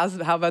 How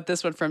about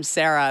this one from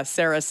Sarah?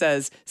 Sarah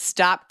says,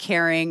 stop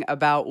caring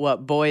about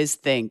what boys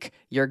think.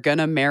 You're going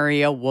to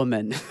marry a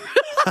woman.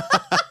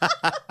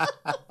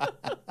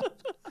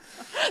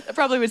 That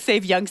probably would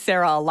save young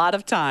Sarah a lot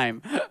of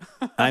time.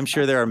 I'm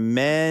sure there are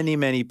many,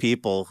 many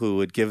people who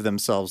would give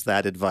themselves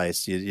that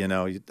advice. You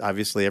know,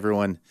 obviously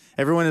everyone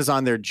is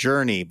on their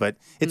journey, but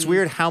it's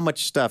weird how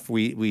much stuff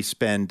we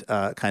spend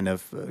kind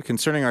of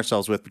concerning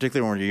ourselves with,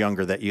 particularly when we're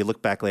younger, that you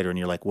look back later and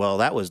you're like, well,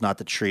 that was not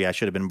the tree I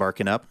should have been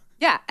barking up.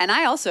 Yeah, and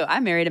I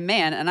married a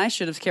man, and I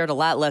should have cared a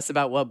lot less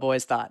about what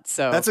boys thought.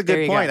 So that's a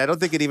good point. I don't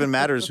think it even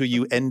matters who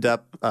you end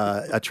up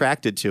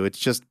attracted to. It's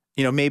just,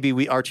 you know,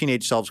 maybe our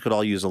teenage selves could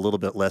all use a little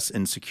bit less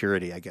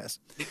insecurity, I guess.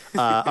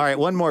 All right,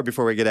 one more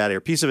before we get out of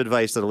here. Piece of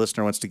advice that a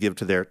listener wants to give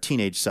to their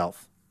teenage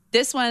self.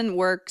 This one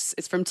works.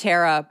 It's from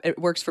Tara. It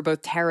works for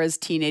both Tara's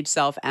teenage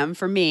self and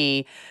for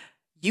me.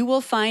 You will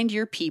find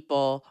your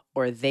people,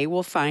 or they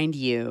will find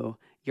you.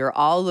 You're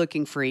all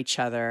looking for each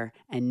other,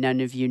 and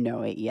none of you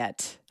know it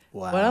yet.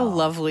 Wow. What a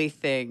lovely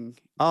thing.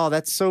 Oh,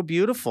 that's so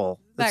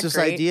beautiful. It's this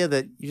idea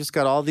that you just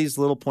got all these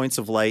little points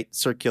of light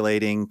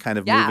circulating, kind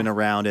of moving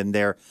around, and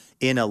they're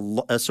in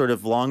a sort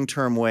of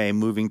long-term way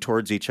moving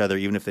towards each other,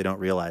 even if they don't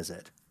realize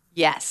it.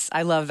 Yes,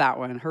 I love that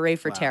one. Hooray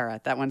for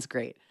Tara. That one's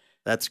great.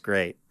 That's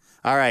great.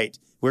 All right.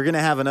 We're going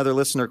to have another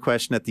listener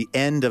question at the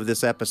end of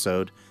this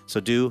episode, so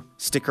do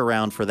stick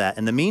around for that.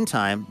 In the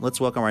meantime, let's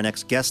welcome our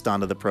next guest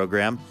onto the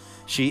program.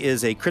 She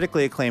is a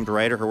critically acclaimed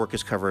writer. Her work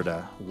has covered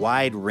a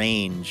wide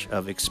range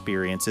of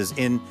experiences.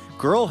 In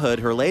Girlhood,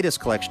 her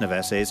latest collection of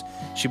essays,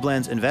 she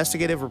blends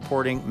investigative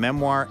reporting,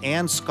 memoir,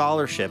 and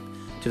scholarship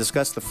to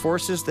discuss the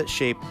forces that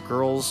shape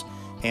girls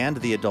and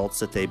the adults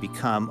that they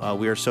become.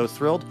 We are so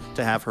thrilled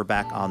to have her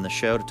back on the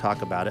show to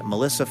talk about it.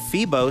 Melissa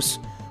Febos,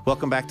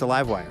 welcome back to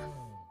Livewire.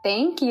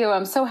 Thank you.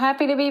 I'm so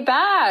happy to be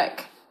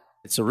back.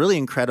 It's a really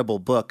incredible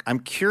book. I'm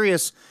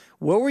curious,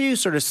 what were you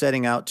sort of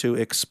setting out to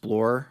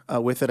explore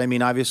with it? I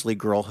mean, obviously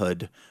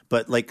girlhood,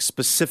 but like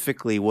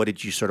specifically, what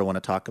did you sort of want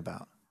to talk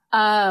about?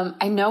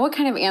 I know what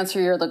kind of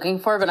answer you're looking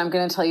for, but I'm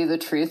going to tell you the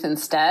truth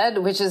instead,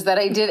 which is that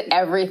I did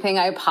everything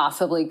I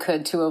possibly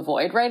could to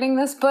avoid writing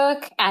this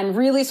book and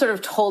really sort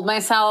of told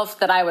myself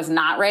that I was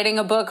not writing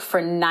a book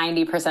for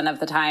 90% of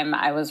the time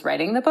I was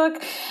writing the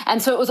book. And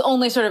so it was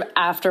only sort of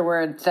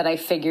afterward that I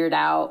figured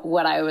out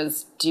what I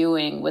was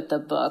doing with the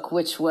book,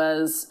 which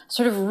was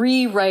sort of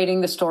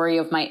rewriting the story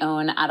of my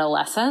own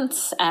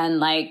adolescence and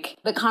like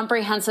the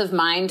comprehensive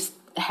mind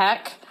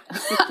heck.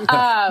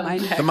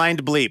 The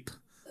mind bleep.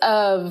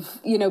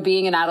 Of, you know,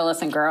 being an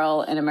adolescent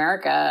girl in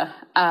America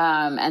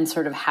and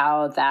sort of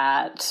how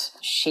that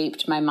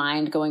shaped my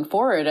mind going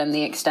forward and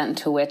the extent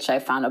to which I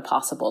found it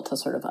possible to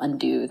sort of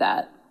undo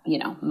that,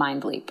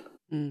 mind leap.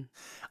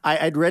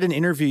 I'd read an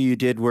interview you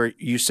did where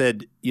you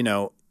said,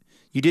 you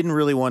didn't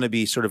really want to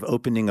be sort of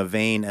opening a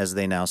vein, as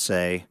they now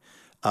say,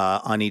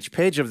 on each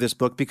page of this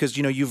book because,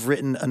 you've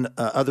written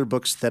other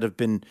books that have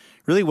been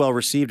really well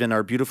received and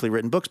are beautifully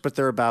written books, but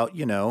they're about,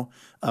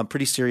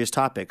 pretty serious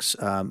topics,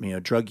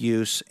 drug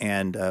use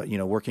and,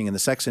 working in the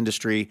sex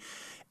industry.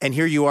 And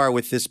here you are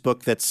with this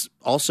book that's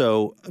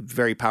also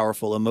very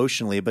powerful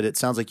emotionally, but it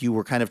sounds like you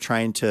were kind of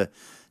trying to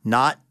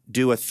not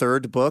do a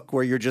third book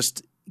where you're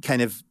just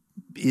kind of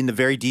in a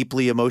very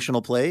deeply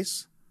emotional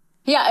place.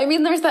 Yeah, I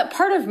mean, there's that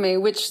part of me,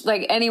 which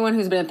like anyone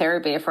who's been in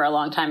therapy for a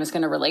long time is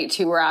going to relate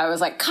to, where I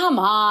was like, come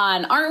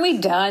on, aren't we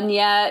done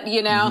yet?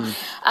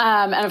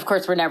 And of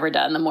course, we're never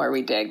done. The more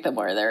we dig, the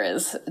more there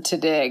is to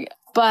dig.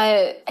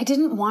 But I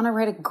didn't want to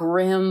write a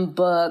grim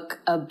book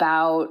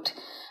about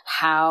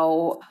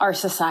how our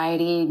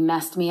society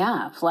messed me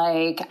up.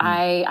 Like,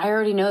 I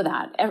already know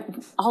that.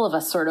 All of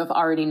us sort of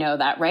already know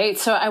that, right?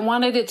 So I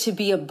wanted it to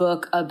be a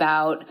book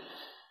about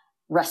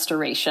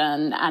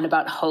restoration and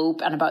about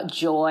hope and about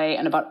joy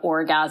and about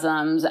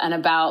orgasms and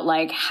about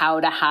like how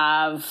to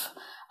have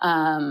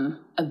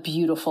a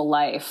beautiful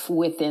life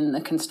within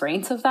the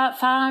constraints of that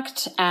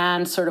fact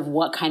and sort of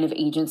what kind of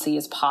agency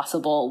is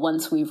possible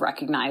once we've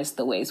recognized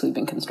the ways we've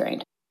been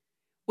constrained.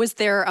 Was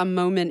there a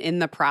moment in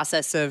the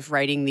process of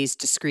writing these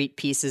discrete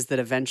pieces that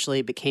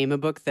eventually became a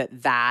book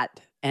that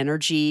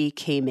energy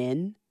came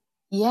in?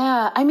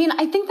 Yeah, I mean,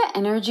 I think the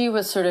energy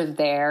was sort of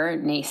there,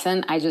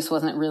 nascent. I just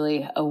wasn't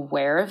really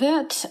aware of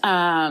it.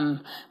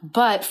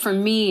 But for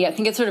me, I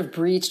think it sort of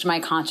breached my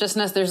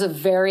consciousness. There's a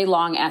very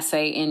long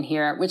essay in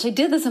here, which I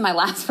did this in my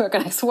last book,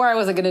 and I swore I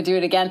wasn't going to do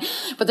it again.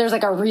 But there's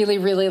like a really,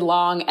 really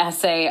long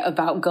essay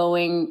about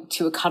going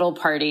to a cuddle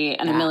party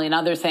and a million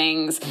other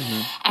things.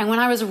 And when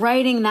I was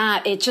writing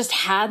that, it just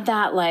had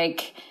that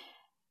like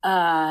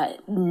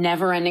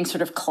never-ending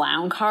sort of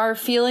clown car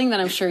feeling that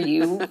I'm sure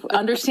you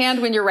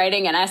understand when you're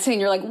writing an essay and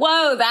you're like,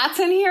 whoa, that's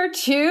in here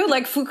too?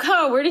 Like,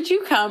 Foucault, where did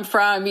you come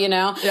from,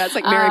 Yeah, it's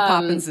like Mary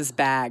Poppins'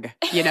 bag,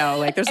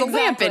 like there's a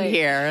lamp in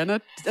here and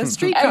a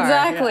streetcar.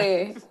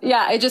 Exactly.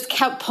 Yeah, I just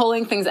kept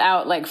pulling things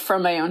out like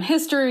from my own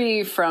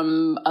history,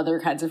 from other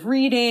kinds of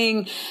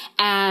reading,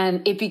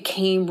 and it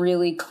became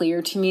really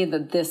clear to me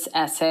that this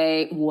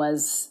essay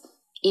was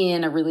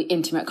in a really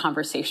intimate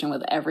conversation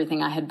with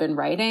everything I had been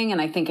writing. And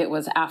I think it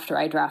was after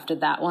I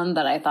drafted that one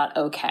that I thought,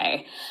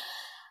 okay,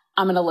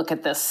 I'm going to look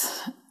at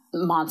this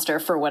monster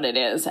for what it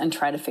is and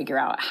try to figure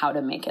out how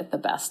to make it the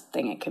best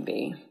thing it could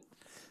be.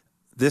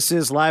 This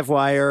is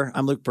Livewire.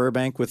 I'm Luke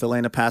Burbank with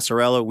Elena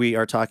Passarello. We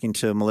are talking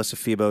to Melissa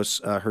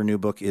Febos. Her new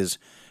book is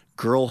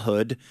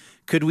Girlhood.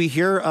 Could we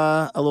hear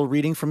a little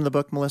reading from the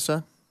book,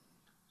 Melissa?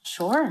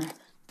 Sure.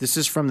 This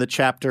is from the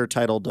chapter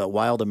titled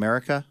Wild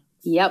America.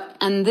 Yep.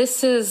 And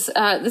this is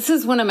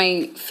one of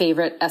my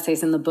favorite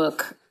essays in the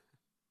book.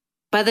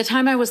 By the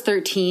time I was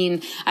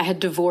 13, I had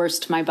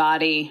divorced my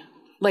body.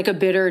 Like a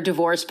bitter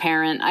divorced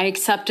parent, I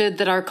accepted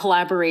that our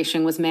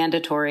collaboration was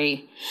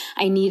mandatory.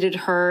 I needed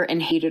her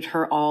and hated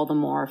her all the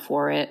more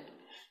for it.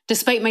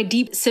 Despite my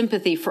deep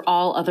sympathy for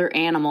all other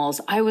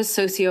animals, I was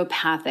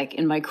sociopathic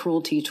in my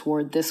cruelty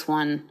toward this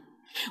one.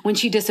 When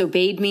she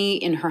disobeyed me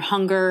in her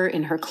hunger,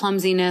 in her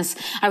clumsiness,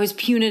 I was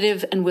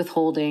punitive and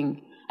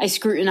withholding. I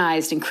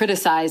scrutinized and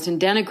criticized and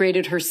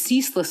denigrated her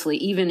ceaselessly,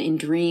 even in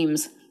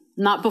dreams.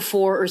 Not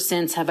before or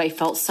since have I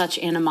felt such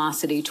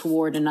animosity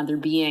toward another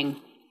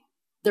being.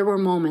 There were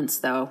moments,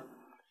 though.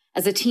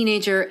 As a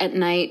teenager at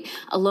night,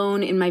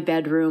 alone in my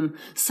bedroom,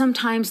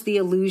 sometimes the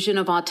illusion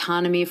of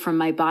autonomy from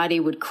my body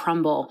would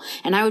crumble,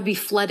 and I would be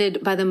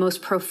flooded by the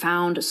most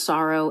profound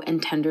sorrow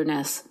and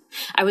tenderness.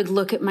 I would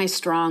look at my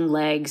strong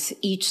legs,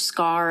 each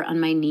scar on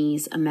my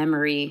knees a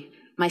memory.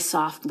 My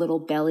soft little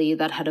belly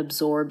that had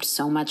absorbed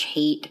so much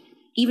hate.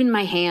 Even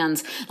my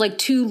hands, like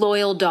two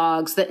loyal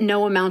dogs that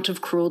no amount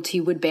of cruelty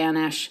would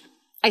banish.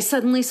 I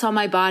suddenly saw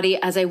my body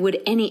as I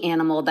would any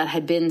animal that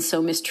had been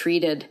so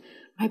mistreated.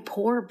 My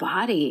poor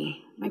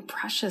body, my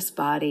precious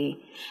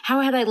body.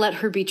 How had I let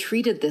her be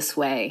treated this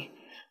way?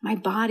 My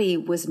body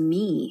was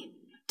me.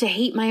 To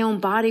hate my own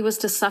body was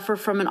to suffer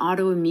from an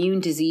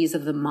autoimmune disease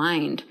of the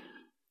mind.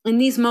 In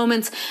these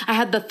moments, I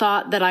had the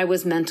thought that I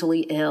was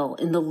mentally ill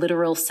in the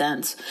literal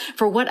sense,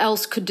 for what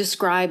else could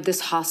describe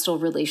this hostile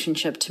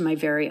relationship to my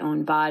very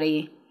own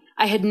body?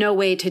 I had no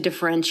way to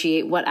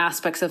differentiate what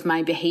aspects of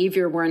my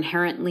behavior were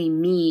inherently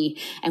me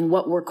and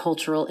what were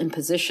cultural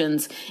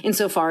impositions,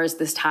 insofar as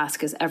this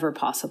task is ever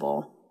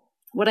possible.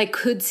 What I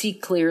could see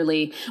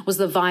clearly was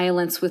the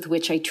violence with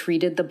which I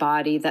treated the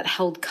body that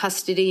held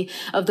custody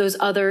of those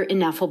other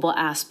ineffable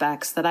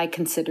aspects that I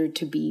considered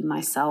to be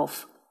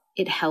myself.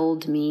 It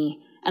held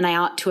me, and I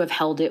ought to have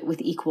held it with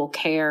equal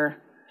care.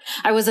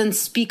 I was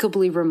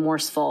unspeakably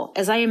remorseful,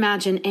 as I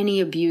imagine any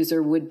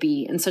abuser would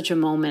be in such a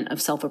moment of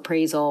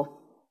self-appraisal.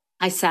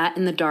 I sat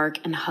in the dark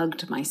and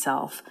hugged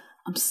myself.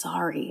 I'm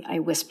sorry, I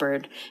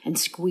whispered, and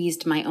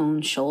squeezed my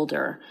own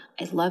shoulder.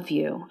 I love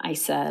you, I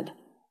said.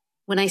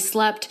 When I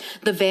slept,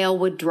 the veil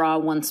would draw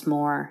once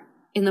more.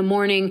 In the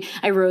morning,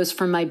 I rose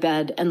from my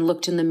bed and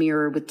looked in the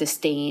mirror with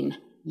disdain.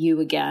 You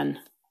again.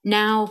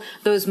 Now,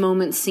 those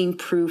moments seem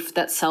proof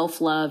that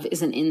self-love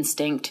is an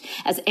instinct,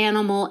 as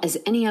animal as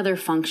any other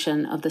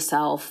function of the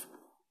self.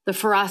 The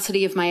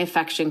ferocity of my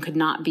affection could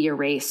not be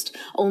erased,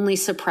 only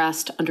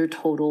suppressed under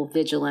total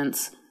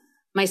vigilance.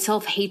 My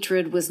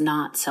self-hatred was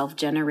not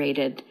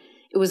self-generated.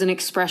 It was an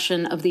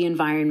expression of the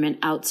environment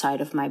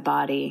outside of my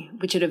body,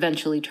 which it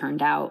eventually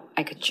turned out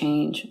I could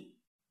change.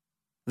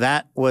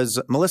 That was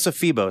Melissa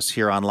Febos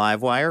here on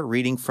Livewire,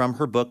 reading from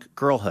her book,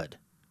 Girlhood.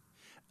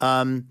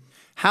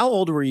 How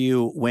old were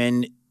you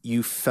when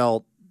you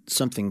felt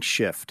something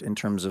shift in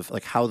terms of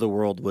like how the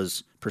world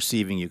was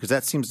perceiving you? Because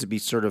that seems to be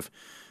sort of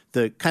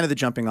the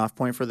jumping off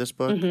point for this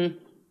book.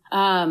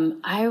 Mm-hmm.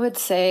 I would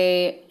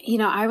say,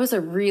 I was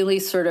a really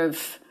sort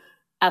of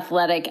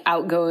athletic,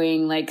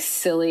 outgoing, like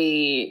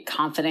silly,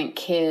 confident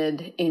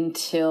kid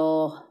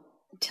until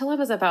I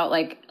was about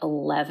like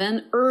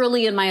 11,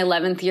 early in my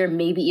 11th year,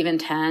 maybe even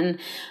 10.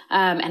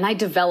 And I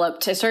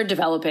started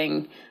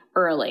developing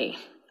early.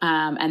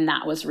 And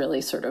that was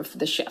really sort of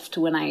the shift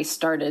when I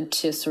started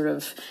to sort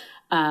of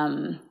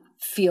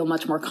feel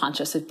much more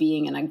conscious of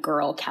being in a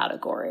girl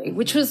category,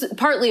 which was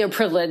partly a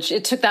privilege.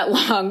 It took that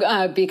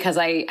long because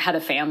I had a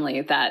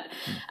family that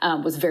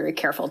was very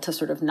careful to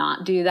sort of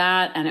not do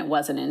that. And it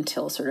wasn't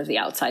until sort of the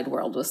outside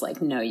world was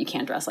like, no, you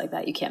can't dress like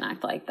that. You can't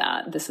act like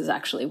that. This is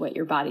actually what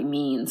your body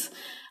means,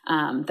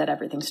 that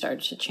everything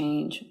started to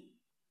change.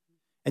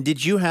 And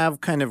did you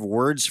have kind of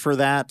words for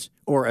that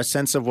or a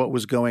sense of what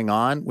was going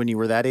on when you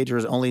were that age, or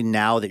is it only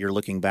now that you're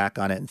looking back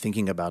on it and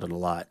thinking about it a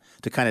lot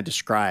to kind of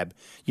describe,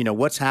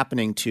 what's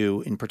happening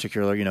to, in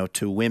particular,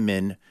 to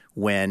women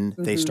when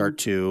they start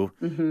to,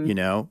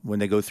 when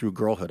they go through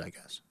girlhood, I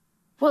guess?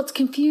 Well, it's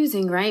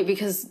confusing, right?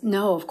 Because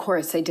no, of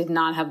course, I did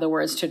not have the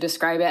words to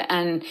describe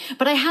it.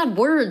 But I had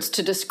words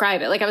to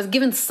describe it. Like I was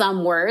given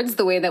some words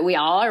the way that we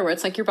all are, where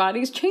it's like your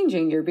body's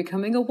changing. You're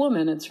becoming a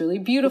woman. It's really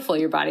beautiful.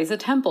 Your body's a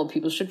temple.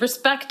 People should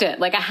respect it.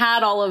 Like I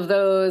had all of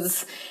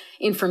those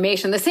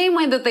information the same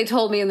way that they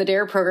told me in the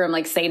DARE program,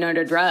 like say no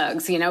to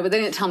drugs, but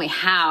they didn't tell me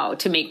how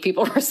to make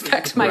people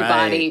respect my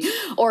body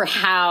or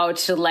how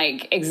to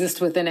like exist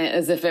within it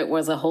as if it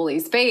was a holy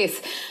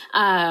space.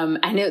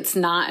 And it's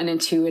not an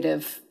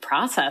intuitive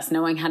process,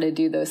 knowing how to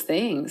do those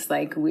things.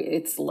 Like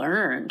it's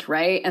learned,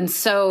 right? And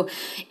so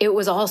it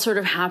was all sort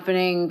of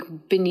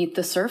happening beneath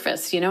the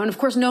surface, and of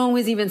course no one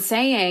was even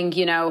saying,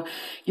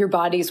 your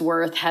body's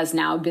worth has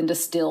now been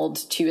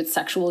distilled to its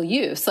sexual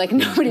use. Like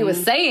nobody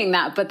was saying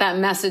that, but that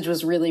message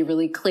was really,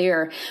 really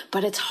clear.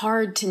 But it's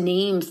hard to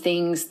name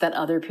things that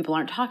other people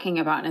aren't talking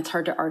about, and it's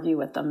hard to argue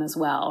with them as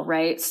well,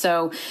 right?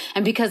 So,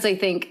 and because I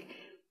think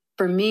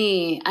for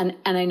me, and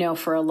I know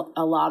for a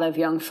lot of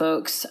young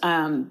folks,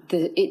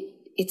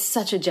 it's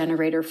such a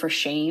generator for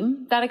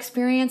shame, that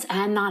experience,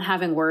 and not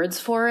having words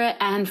for it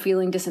and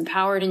feeling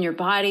disempowered in your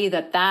body,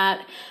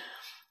 that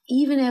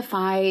even if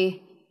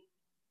I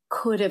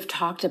could have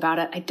talked about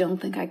it, I don't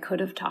think I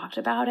could have talked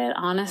about it,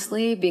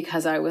 honestly,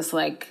 because I was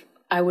like,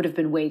 I would have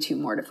been way too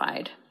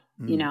mortified.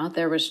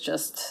 There was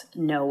just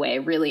no way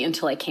really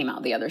until I came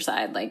out the other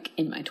side, like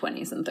in my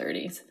 20s and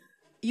 30s.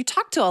 You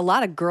talk to a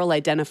lot of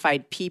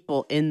girl-identified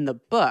people in the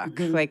book,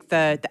 like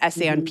the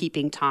essay on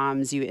Peeping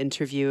Toms. You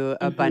interview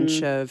a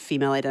bunch of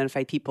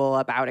female-identified people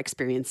about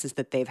experiences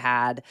that they've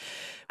had.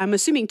 I'm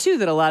assuming, too,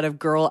 that a lot of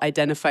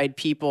girl-identified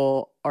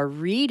people are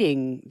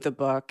reading the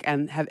book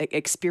and have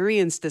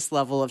experienced this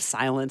level of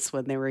silence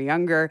when they were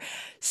younger.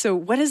 So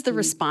what has the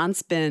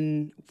response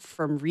been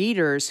from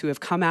readers who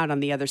have come out on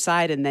the other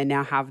side and they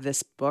now have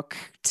this book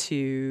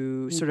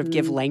to sort of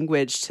give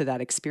language to that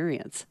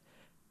experience?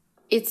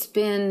 It's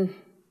been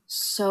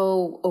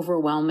so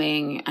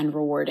overwhelming and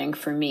rewarding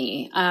for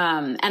me.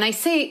 And I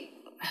say,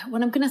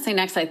 what I'm going to say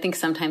next, I think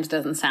sometimes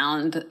doesn't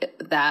sound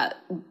that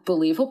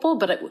believable,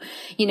 but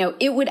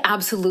it would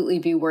absolutely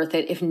be worth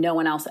it if no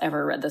one else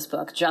ever read this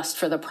book, just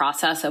for the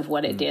process of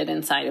what it did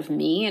inside of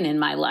me and in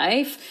my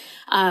life.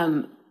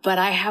 But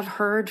I have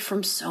heard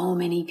from so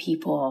many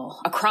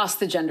people across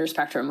the gender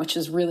spectrum, which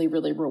is really,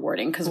 really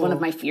rewarding. Because one of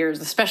my fears,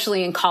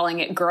 especially in calling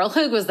it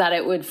girlhood, was that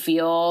it would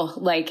feel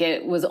like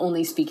it was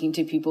only speaking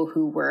to people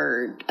who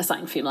were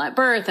assigned female at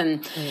birth.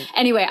 And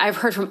anyway, I've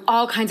heard from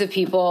all kinds of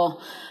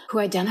people who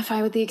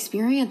identify with the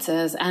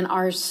experiences and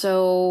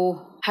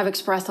have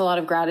expressed a lot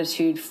of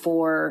gratitude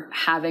for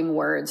having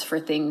words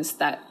for things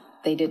that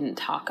they didn't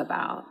talk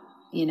about,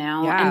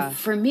 Yeah. And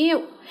for me,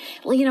 it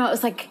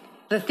was like,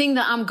 the thing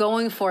that I'm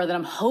going for, that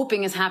I'm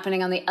hoping is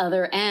happening on the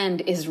other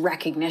end, is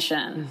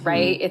recognition,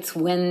 right? It's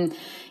when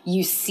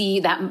you see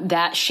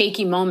that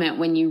shaky moment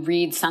when you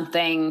read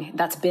something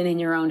that's been in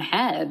your own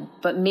head,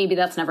 but maybe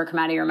that's never come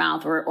out of your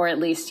mouth, or at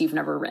least you've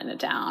never written it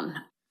down.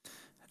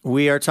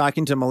 We are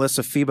talking to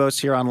Melissa Febos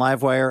here on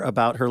Livewire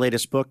about her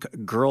latest book,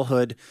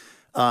 Girlhood.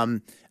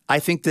 I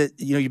think that,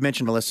 you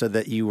mentioned, Melissa,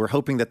 that you were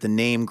hoping that the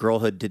name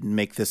Girlhood didn't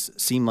make this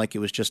seem like it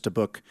was just a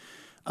book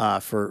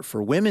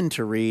for women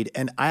to read.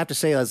 And I have to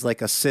say, as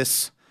like a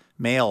cis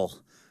male,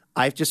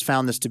 I've just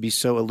found this to be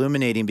so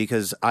illuminating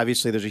because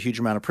obviously there's a huge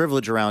amount of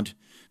privilege around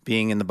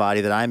being in the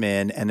body that I'm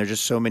in, and there's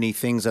just so many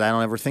things that I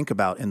don't ever think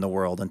about in the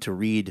world. And to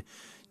read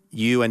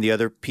you and the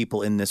other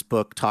people in this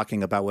book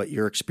talking about what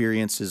your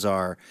experiences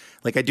are,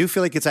 like I do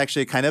feel like it's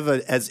actually kind of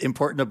as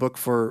important a book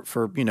for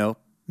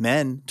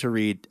men to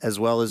read as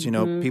well as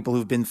people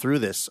who've been through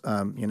this.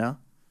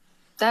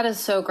 That is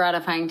so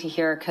gratifying to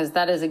hear, because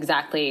that is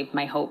exactly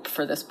my hope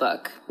for this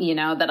book,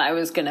 that I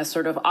was going to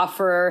sort of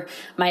offer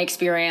my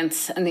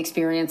experience and the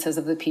experiences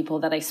of the people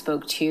that I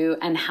spoke to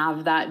and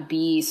have that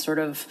be sort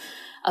of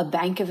a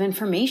bank of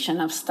information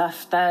of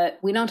stuff that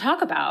we don't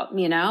talk about,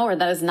 or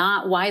that is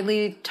not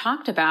widely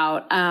talked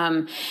about.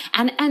 And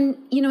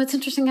it's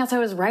interesting, as I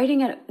was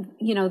writing it,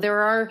 there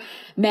are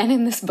men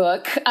in this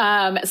book,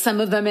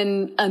 some of them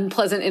in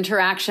unpleasant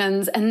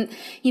interactions. And,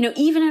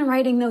 even in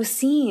writing those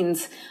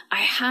scenes, I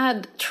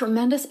had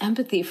tremendous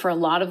empathy for a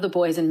lot of the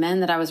boys and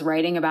men that I was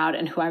writing about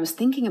and who I was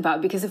thinking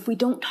about, because if we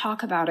don't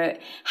talk about it,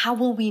 how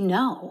will we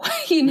know?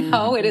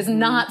 It is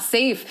not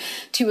safe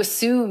to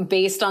assume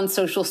based on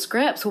social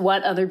scripts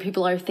what other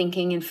people are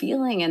thinking and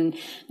feeling, and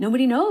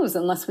nobody knows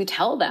unless we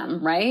tell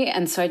them, right?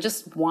 And so I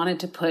just wanted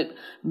to put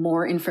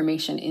more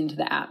information into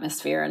the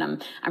atmosphere,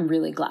 and I'm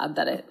really glad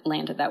that it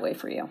landed that way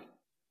for you.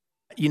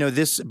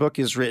 This book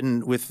is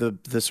written with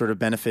the sort of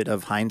benefit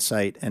of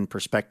hindsight and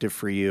perspective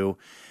for you.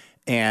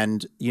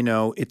 And,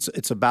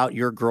 it's about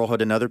your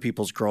girlhood and other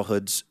people's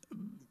girlhoods.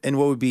 And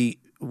what would be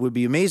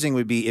amazing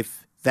would be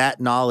if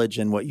that knowledge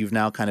and what you've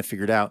now kind of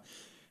figured out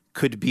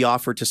could be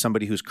offered to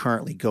somebody who's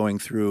currently going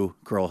through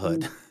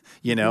girlhood.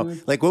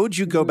 Like what would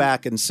you go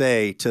back and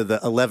say to the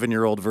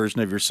 11-year-old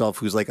version of yourself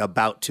who's like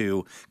about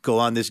to go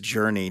on this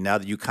journey now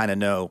that you kind of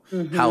know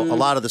how a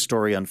lot of the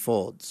story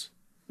unfolds?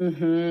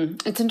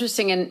 It's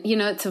interesting. And,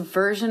 it's a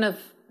version of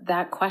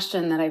that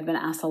question that I've been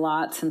asked a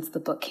lot since the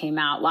book came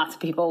out. Lots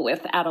of people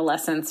with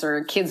adolescence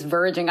or kids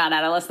verging on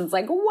adolescence,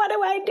 like, what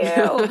do I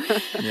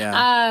do?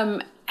 Yeah.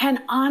 And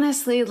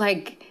honestly, for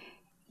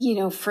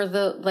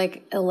the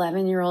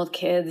 11-year-old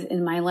kids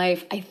in my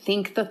life, I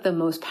think that the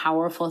most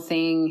powerful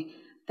thing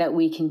that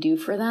we can do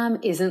for them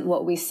isn't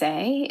what we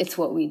say, it's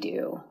what we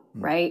do.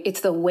 Right?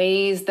 It's the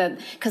ways that,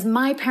 because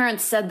my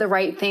parents said the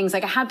right things.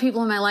 Like I had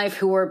people in my life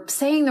who were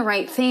saying the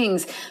right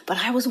things, but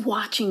I was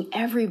watching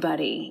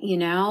everybody,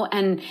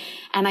 and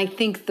I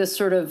think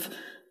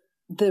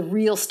the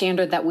real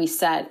standard that we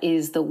set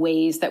is the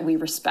ways that we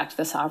respect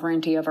the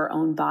sovereignty of our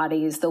own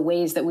bodies, the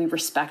ways that we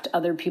respect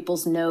other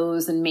people's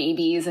no's and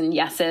maybes and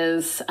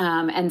yeses.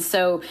 And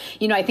so,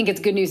 I think it's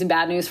good news and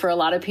bad news for a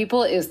lot of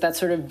people is that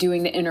sort of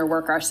doing the inner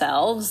work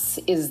ourselves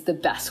is the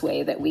best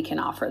way that we can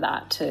offer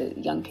that to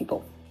young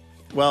people.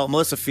 Well,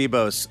 Melissa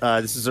Febos,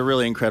 this is a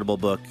really incredible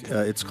book.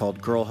 It's called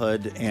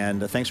Girlhood,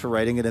 and thanks for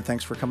writing it, and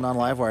thanks for coming on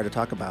Livewire to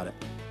talk about it.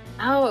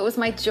 Oh, it was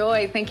my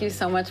joy. Thank you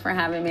so much for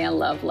having me. I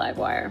love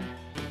Livewire.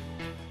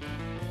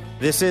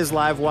 This is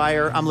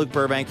Livewire. I'm Luke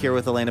Burbank here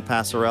with Elena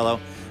Passarello.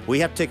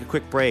 We have to take a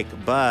quick break,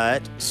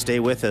 but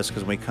stay with us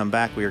because when we come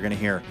back, we are going to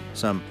hear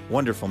some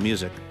wonderful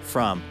music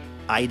from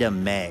Ida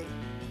May.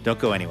 Don't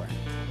go anywhere.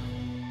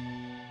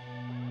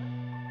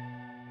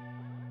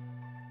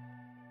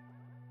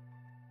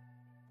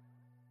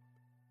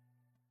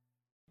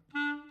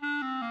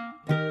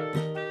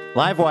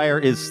 Livewire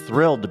is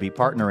thrilled to be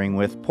partnering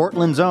with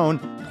Portland's own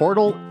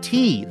Portal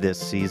Tea this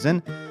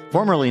season.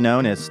 Formerly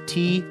known as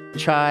Tea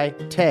Chai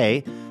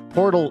Tay,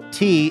 Portal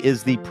Tea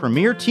is the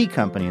premier tea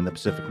company in the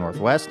Pacific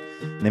Northwest.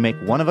 And they make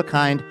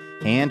one-of-a-kind,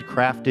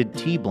 handcrafted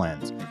tea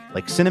blends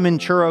like cinnamon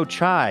churro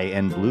chai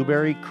and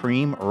blueberry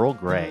cream Earl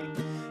Grey.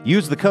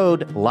 Use the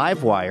code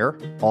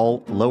LIVEWIRE,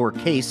 all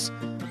lowercase,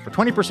 for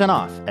 20%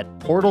 off at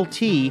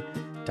portaltea.co.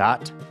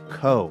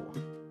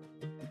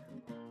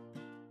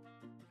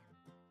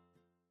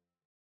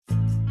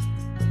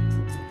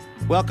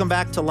 Welcome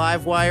back to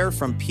Livewire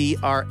from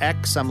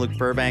PRX. I'm Luke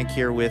Burbank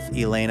here with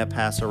Elena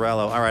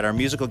Passarello. All right, our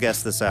musical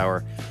guest this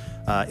hour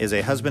is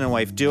a husband and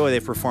wife duo.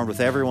 They've performed with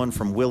everyone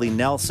from Willie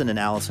Nelson and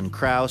Alison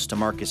Krauss to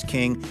Marcus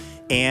King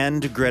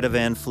and Greta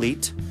Van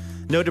Fleet.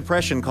 No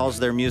Depression calls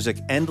their music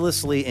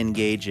endlessly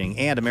engaging,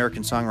 and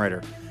American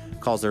Songwriter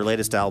calls their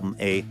latest album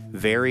a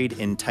varied,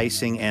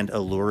 enticing, and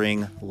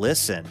alluring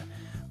listen.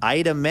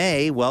 Ida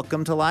May,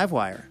 welcome to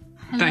Livewire.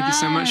 Thank you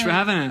so much for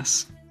having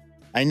us.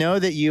 I know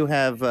that you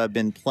have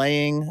been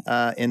playing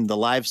in the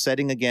live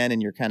setting again,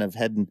 and you're kind of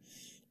heading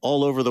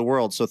all over the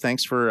world. So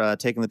thanks for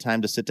taking the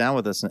time to sit down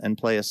with us and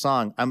play a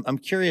song. I'm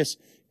curious,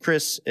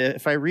 Chris,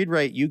 if I read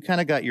right, you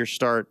kind of got your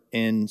start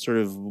in sort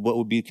of what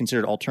would be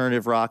considered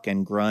alternative rock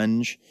and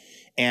grunge.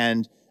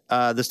 And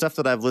the stuff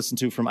that I've listened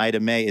to from Ida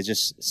May is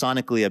just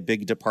sonically a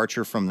big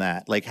departure from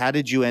that. Like, how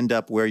did you end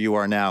up where you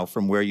are now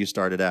from where you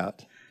started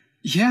out?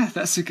 Yeah,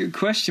 that's a good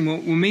question.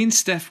 Well, me and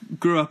Steph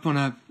grew up on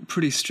a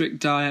pretty strict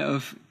diet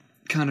of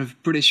kind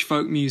of British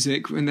folk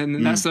music, and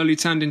then that slowly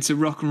turned into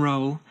rock and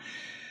roll,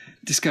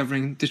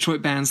 discovering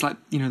Detroit bands like,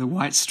 the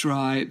White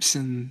Stripes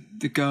and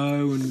The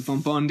Go and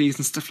Von Bondies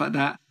and stuff like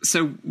that.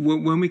 So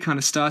when we kind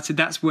of started,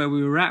 that's where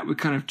we were at. We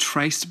kind of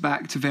traced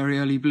back to very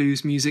early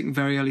blues music and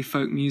very early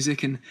folk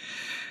music, and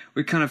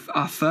we kind of,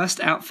 our first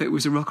outfit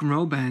was a rock and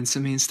roll band. So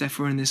me and Steph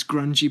were in this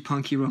grungy,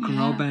 punky rock and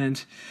roll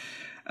band.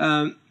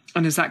 And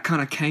as that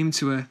kind of came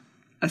to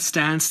a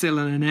standstill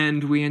and an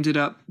end, we ended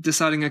up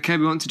deciding, okay,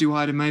 we want to do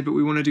Ida May, but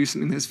we want to do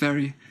something that's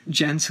very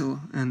gentle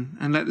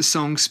and let the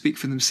songs speak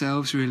for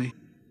themselves, really.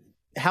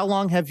 How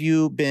long have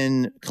you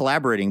been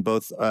collaborating,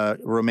 both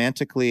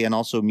romantically and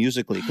also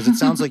musically? Because it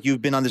sounds like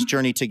you've been on this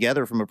journey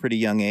together from a pretty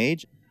young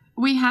age.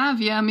 We have,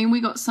 yeah. I mean, we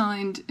got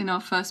signed in our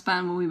first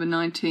band when we were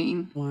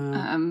 19.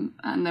 Wow.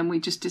 And then we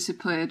just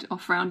disappeared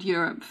off around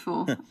Europe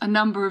for a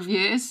number of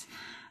years.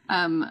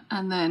 And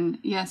then,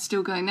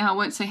 still going now. I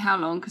won't say how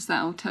long because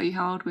that'll tell you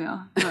how old we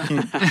are.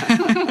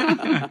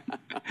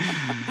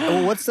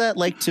 Well, what's that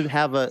like to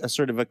have a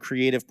sort of a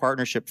creative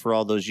partnership for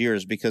all those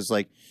years? Because,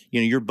 like,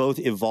 you're both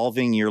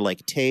evolving your,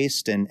 like,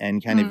 taste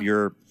and kind of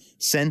your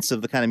sense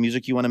of the kind of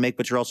music you want to make,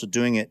 but you're also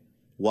doing it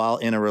while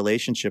in a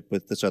relationship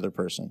with this other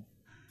person.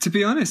 To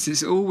be honest,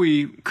 it's all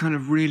we kind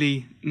of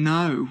really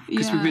know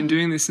because we've been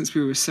doing this since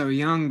we were so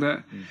young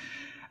that,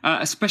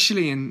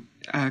 especially in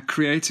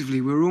creatively,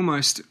 we're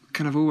almost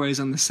kind of always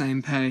on the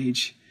same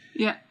page.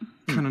 Yeah.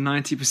 Kind of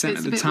 90%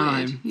 of the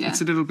time. Weird, It's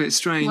a little bit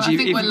strange. Well, I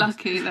think we're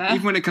lucky there.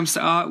 Even when it comes to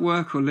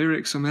artwork or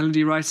lyrics or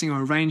melody writing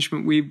or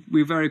arrangement, we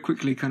very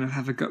quickly kind of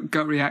have a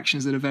gut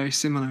reactions that are very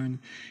similar. And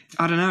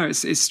I don't know,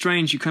 it's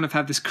strange. You kind of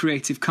have this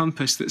creative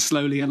compass that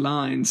slowly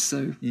aligns.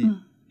 So,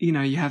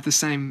 you have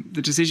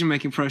the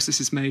decision-making process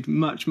is made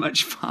much,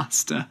 much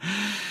faster.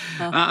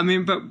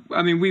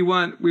 We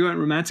weren't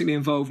romantically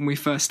involved when we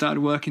first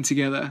started working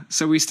together.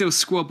 So we still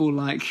squabble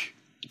like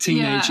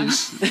teenagers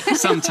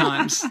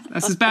sometimes.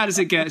 That's as bad as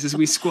it gets, as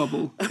we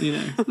squabble,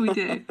 We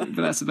do. But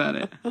that's about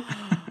it.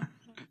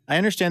 I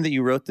understand that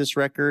you wrote this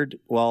record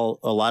while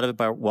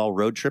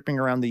road tripping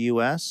around the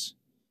U.S.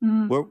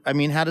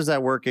 How does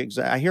that work?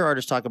 I hear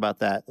artists talk about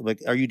that.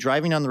 Like, are you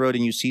driving down the road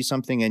and you see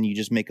something and you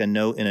just make a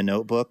note in a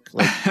notebook?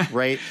 Like,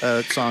 write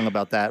a song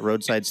about that,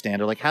 roadside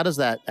stand? Or, like, how does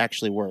that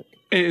actually work?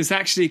 It was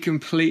actually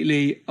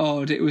completely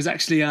odd. It was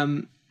actually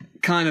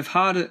kind of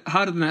harder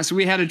than that. So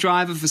we had a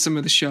driver for some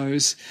of the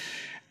shows,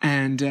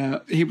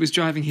 and he was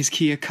driving his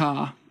Kia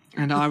car,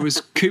 and I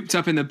was cooped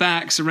up in the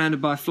back,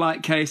 surrounded by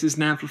flight cases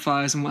and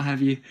amplifiers and what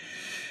have you.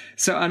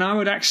 So, and I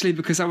would actually,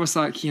 because I was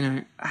like,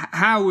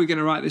 how are we going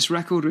to write this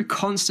record? We're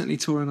constantly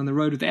touring on the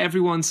road with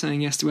everyone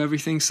saying yes to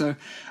everything. So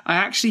I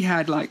actually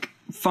had like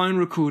phone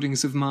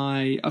recordings of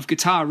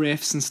guitar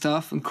riffs and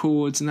stuff and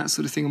chords and that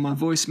sort of thing on my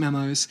voice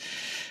memos.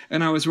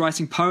 And I was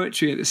writing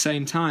poetry at the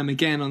same time,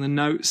 again, on the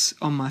notes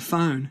on my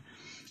phone.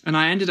 And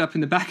I ended up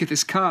in the back of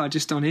this car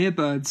just on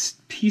earbuds,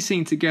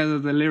 piecing together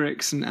the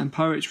lyrics and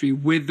poetry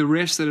with the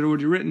riffs that I'd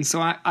already written.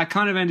 So I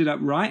kind of ended up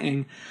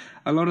writing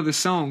a lot of the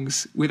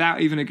songs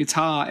without even a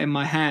guitar in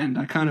my hand.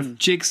 I kind of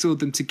jigsawed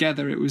them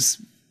together. It was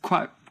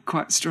quite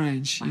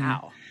strange.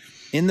 Wow.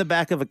 In the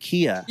back of a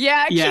Kia.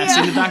 Yeah, yes,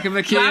 Kia. In the back of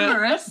a Kia.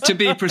 Glamorous. To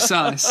be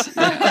precise.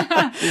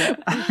 Yeah.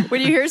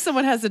 When you hear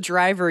someone has a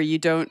driver, you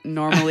don't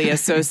normally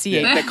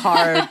associate the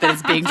car that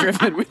is being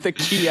driven with the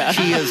Kia.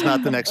 Kia is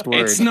not the next word.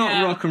 It's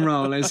not rock and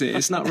roll, is it?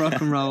 It's not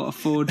rock and roll, a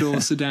 4-door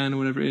sedan or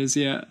whatever it is,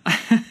 yeah.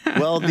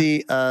 Well,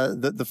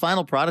 the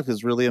final product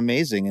is really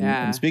amazing.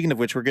 And speaking of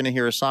which, we're going to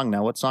hear a song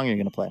now. What song are you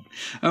going to play?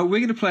 We're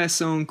going to play a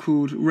song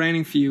called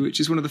Raining for You, which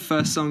is one of the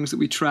first songs that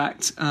we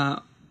tracked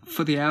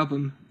for the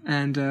album.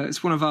 And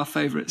it's one of our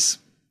favorites.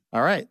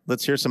 All right.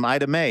 Let's hear some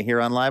Ida May here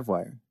on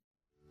Livewire.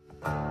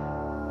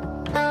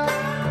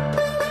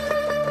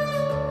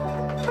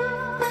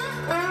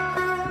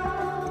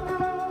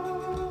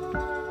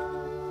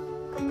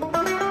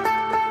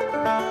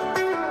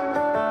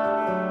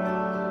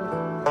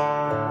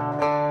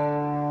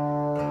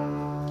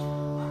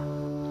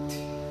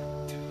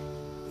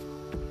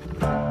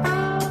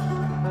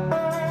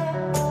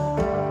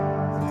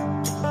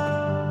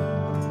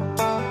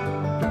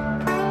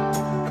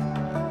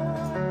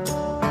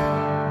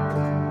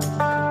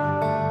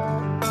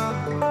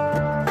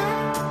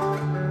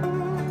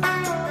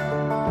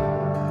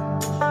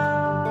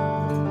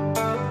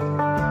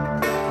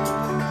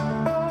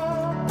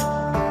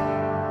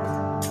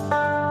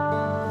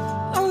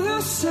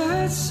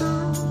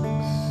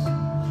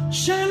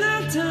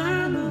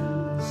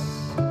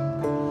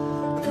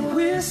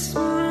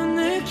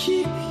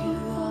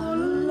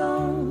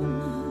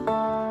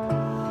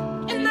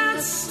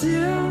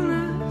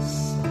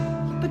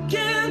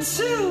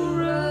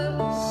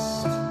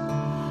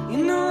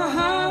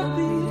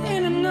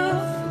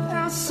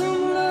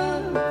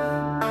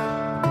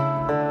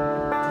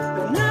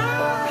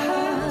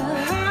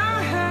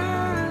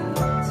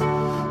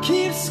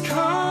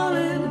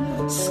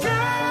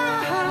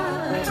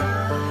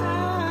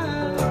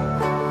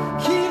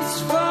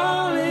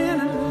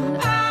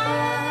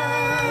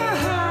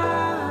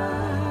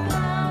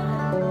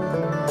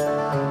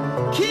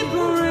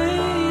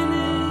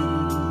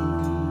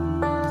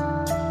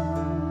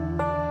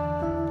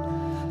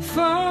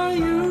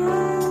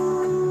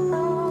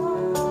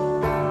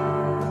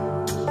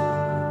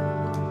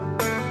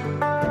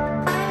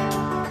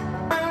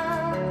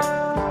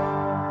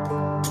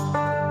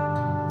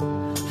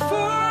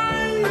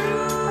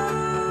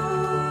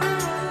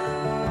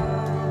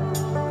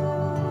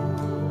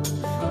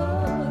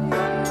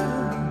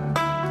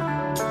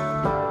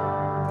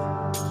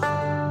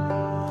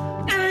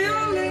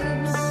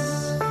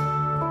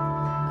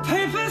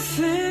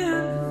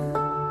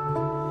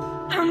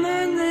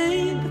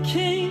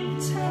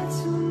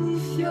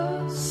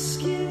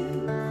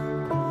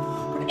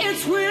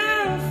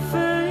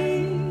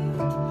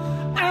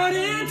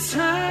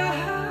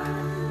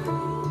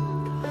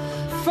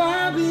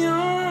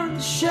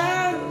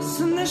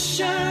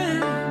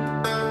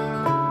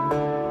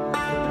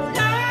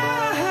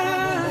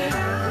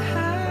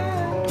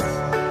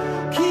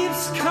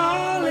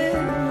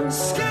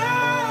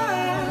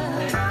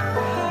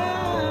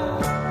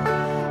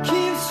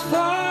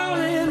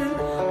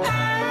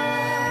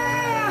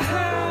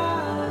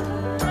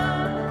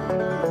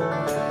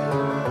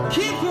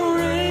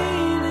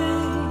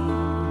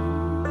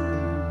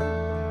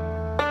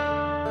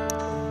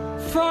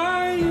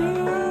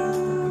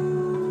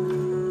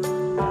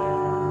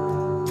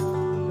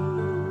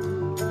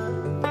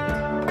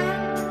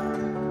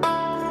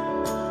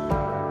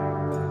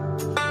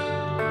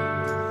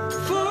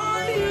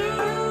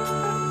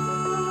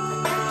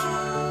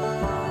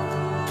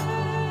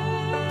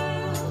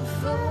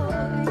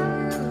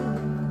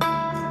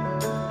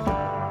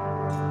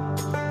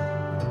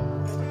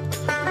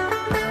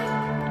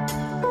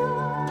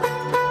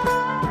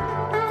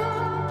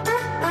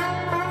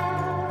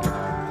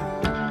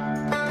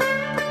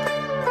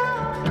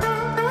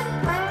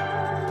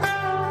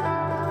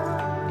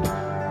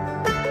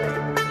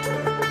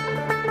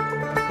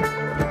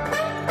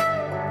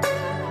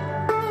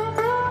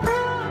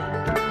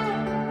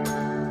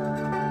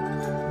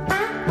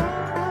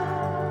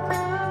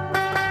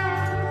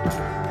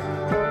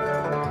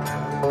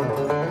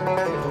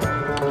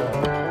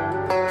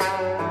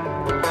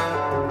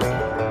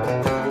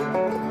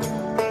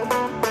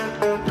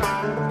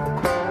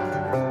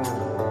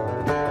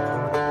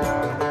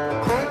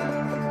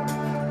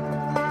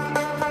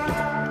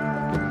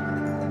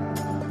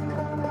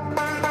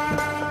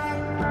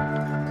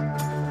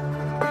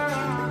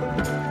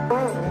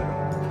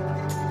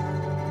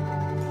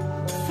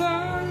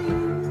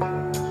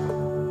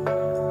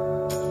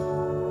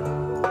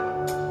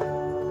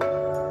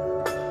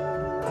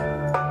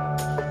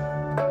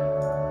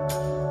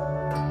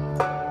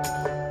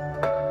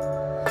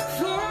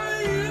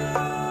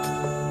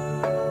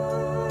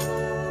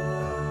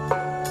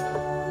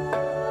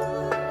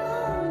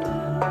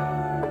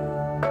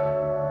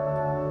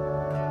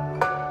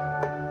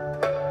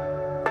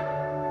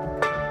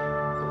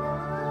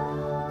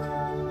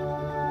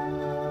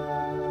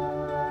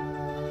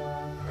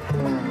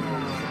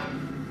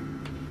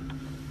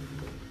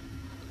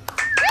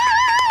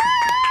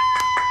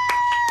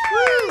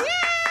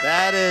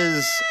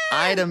 was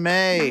Ida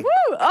May.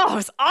 Woo! Oh,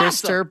 it's awesome.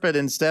 Chris Turpin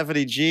and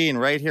Stephanie Jean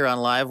right here on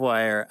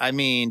Livewire. I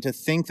mean, to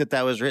think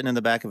that was written in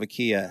the back of a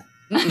Kia.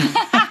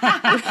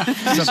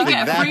 Something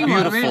that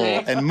beautiful really.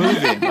 and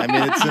moving. I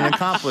mean, it's an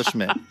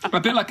accomplishment. A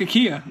bit like a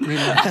Kia, really.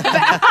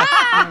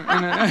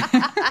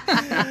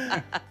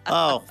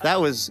 Oh, that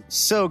was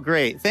so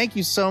great. Thank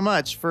you so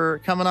much for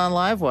coming on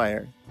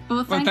Livewire.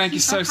 Well, thank you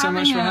so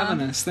much for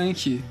having us.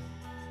 Thank you.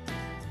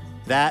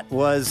 That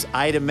was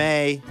Ida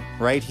May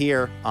right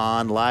here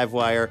on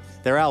Livewire.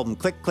 Their album,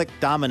 Click Click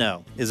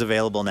Domino, is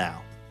available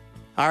now.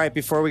 All right,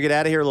 before we get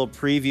out of here, a little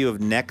preview of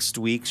next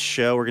week's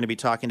show. We're going to be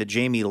talking to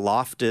Jamie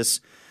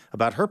Loftus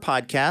about her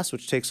podcast,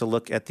 which takes a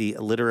look at the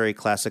literary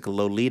classic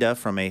Lolita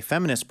from a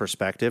feminist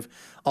perspective.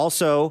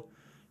 Also,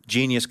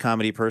 genius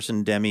comedy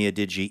person Demi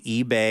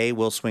Adigi-Ebay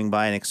will swing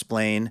by and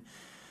explain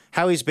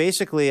how he's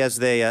basically, as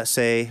they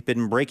say,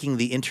 been breaking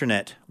the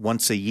internet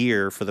once a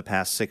year for the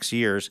past 6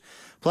 years.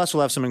 Plus,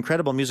 we'll have some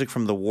incredible music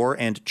from The War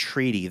and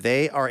Treaty.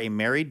 They are a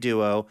married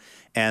duo,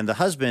 and the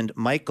husband,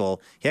 Michael,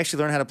 he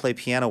actually learned how to play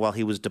piano while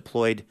he was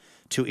deployed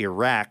to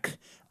Iraq.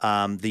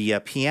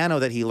 The piano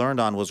that he learned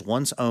on was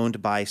once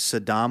owned by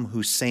Saddam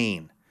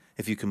Hussein,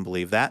 if you can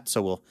believe that.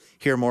 So we'll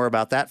hear more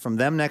about that from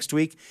them next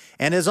week.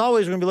 And as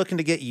always, we're going to be looking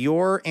to get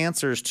your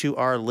answers to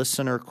our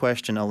listener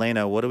question.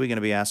 Elena, what are we going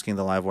to be asking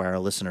the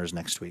Livewire listeners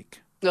next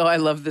week? Oh, I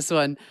love this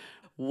one.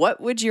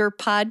 What would your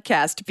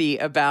podcast be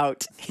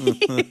about?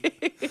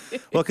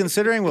 Well,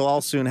 considering we'll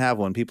all soon have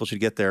one, people should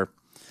get their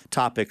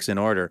topics in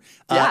order.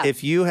 Yeah.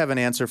 If you have an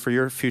answer for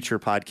your future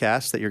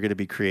podcast that you're going to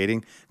be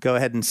creating, go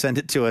ahead and send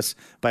it to us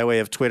by way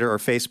of Twitter or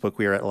Facebook.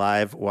 We are at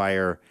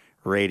Livewire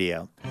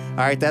Radio. All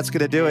right, that's going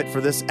to do it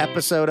for this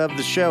episode of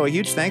the show. A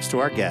huge thanks to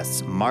our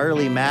guests,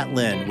 Marlee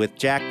Matlin with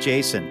Jack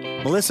Jason,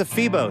 Melissa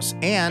Febos,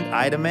 and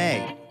Ida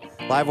May.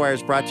 Livewire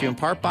is brought to you in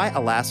part by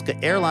Alaska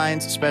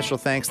Airlines. Special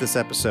thanks this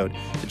episode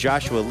to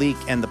Joshua Leake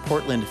and the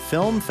Portland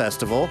Film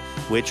Festival,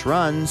 which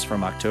runs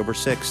from October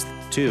 6th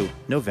to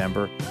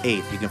November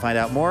 8th. You can find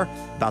out more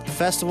about the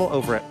festival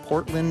over at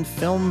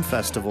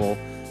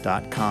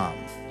portlandfilmfestival.com.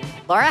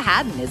 Laura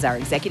Haddon is our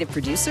executive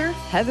producer.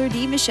 Heather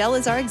D. Michelle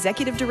is our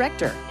executive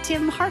director.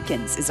 Tim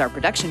Harkins is our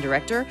production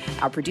director.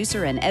 Our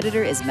producer and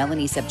editor is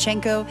Melanie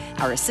Sepchenko.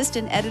 Our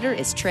assistant editor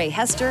is Trey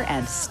Hester.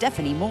 And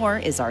Stephanie Moore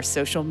is our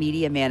social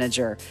media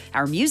manager.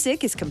 Our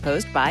music is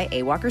composed by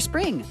A. Walker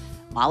Spring.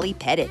 Molly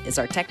Pettit is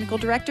our technical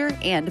director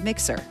and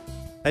mixer.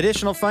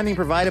 Additional funding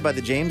provided by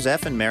the James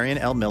F. and Marion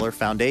L. Miller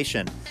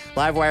Foundation.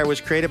 Livewire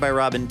was created by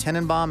Robin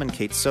Tenenbaum and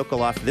Kate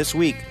Sokoloff. This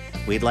week,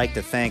 we'd like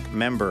to thank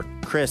member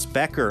Chris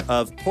Becker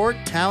of Port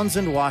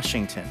Townsend,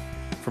 Washington.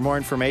 For more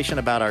information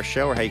about our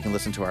show or how you can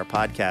listen to our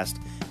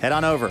podcast, head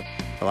on over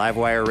to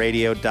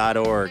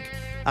livewireradio.org.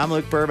 I'm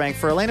Luke Burbank.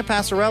 For Elena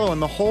Passarello and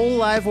the whole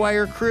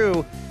Livewire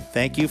crew,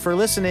 thank you for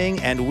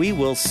listening, and we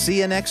will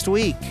see you next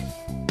week.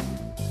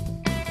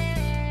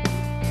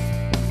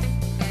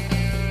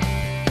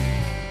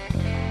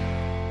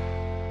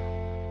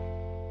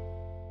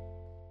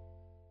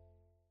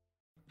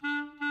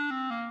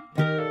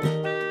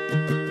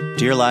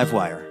 Dear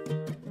Livewire,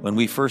 when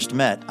we first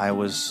met, I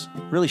was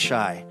really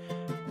shy.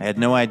 I had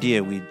no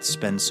idea we'd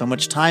spend so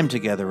much time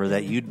together or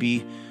that you'd be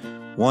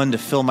one to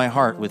fill my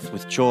heart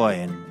with joy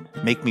and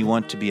make me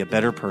want to be a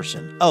better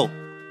person. Oh,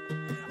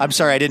 I'm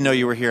sorry, I didn't know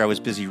you were here. I was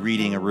busy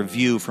reading a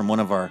review from one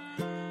of our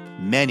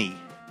many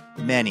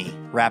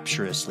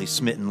rapturously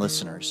smitten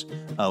listeners.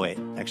 Oh, wait,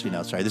 actually,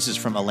 no, sorry. This is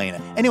from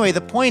Elena. Anyway,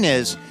 the point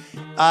is,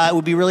 it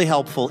would be really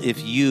helpful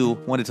if you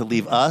wanted to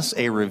leave us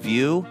a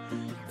review.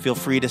 Feel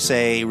free to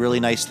say really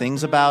nice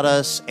things about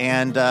us,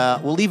 and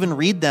we'll even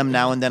read them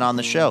now and then on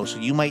the show. So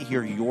you might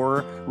hear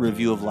your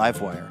review of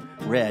Livewire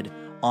read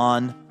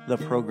on the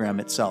program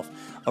itself.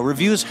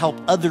 Reviews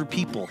help other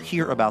people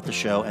hear about the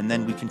show, and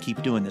then we can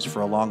keep doing this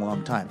for a long,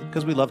 long time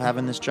because we love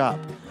having this job.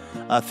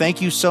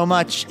 Thank you so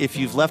much if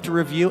you've left a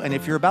review, and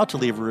if you're about to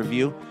leave a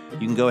review,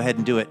 you can go ahead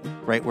and do it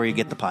right where you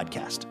get the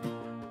podcast.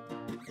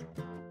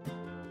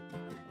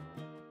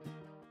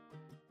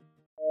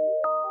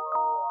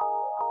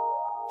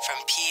 From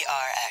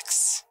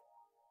PRX.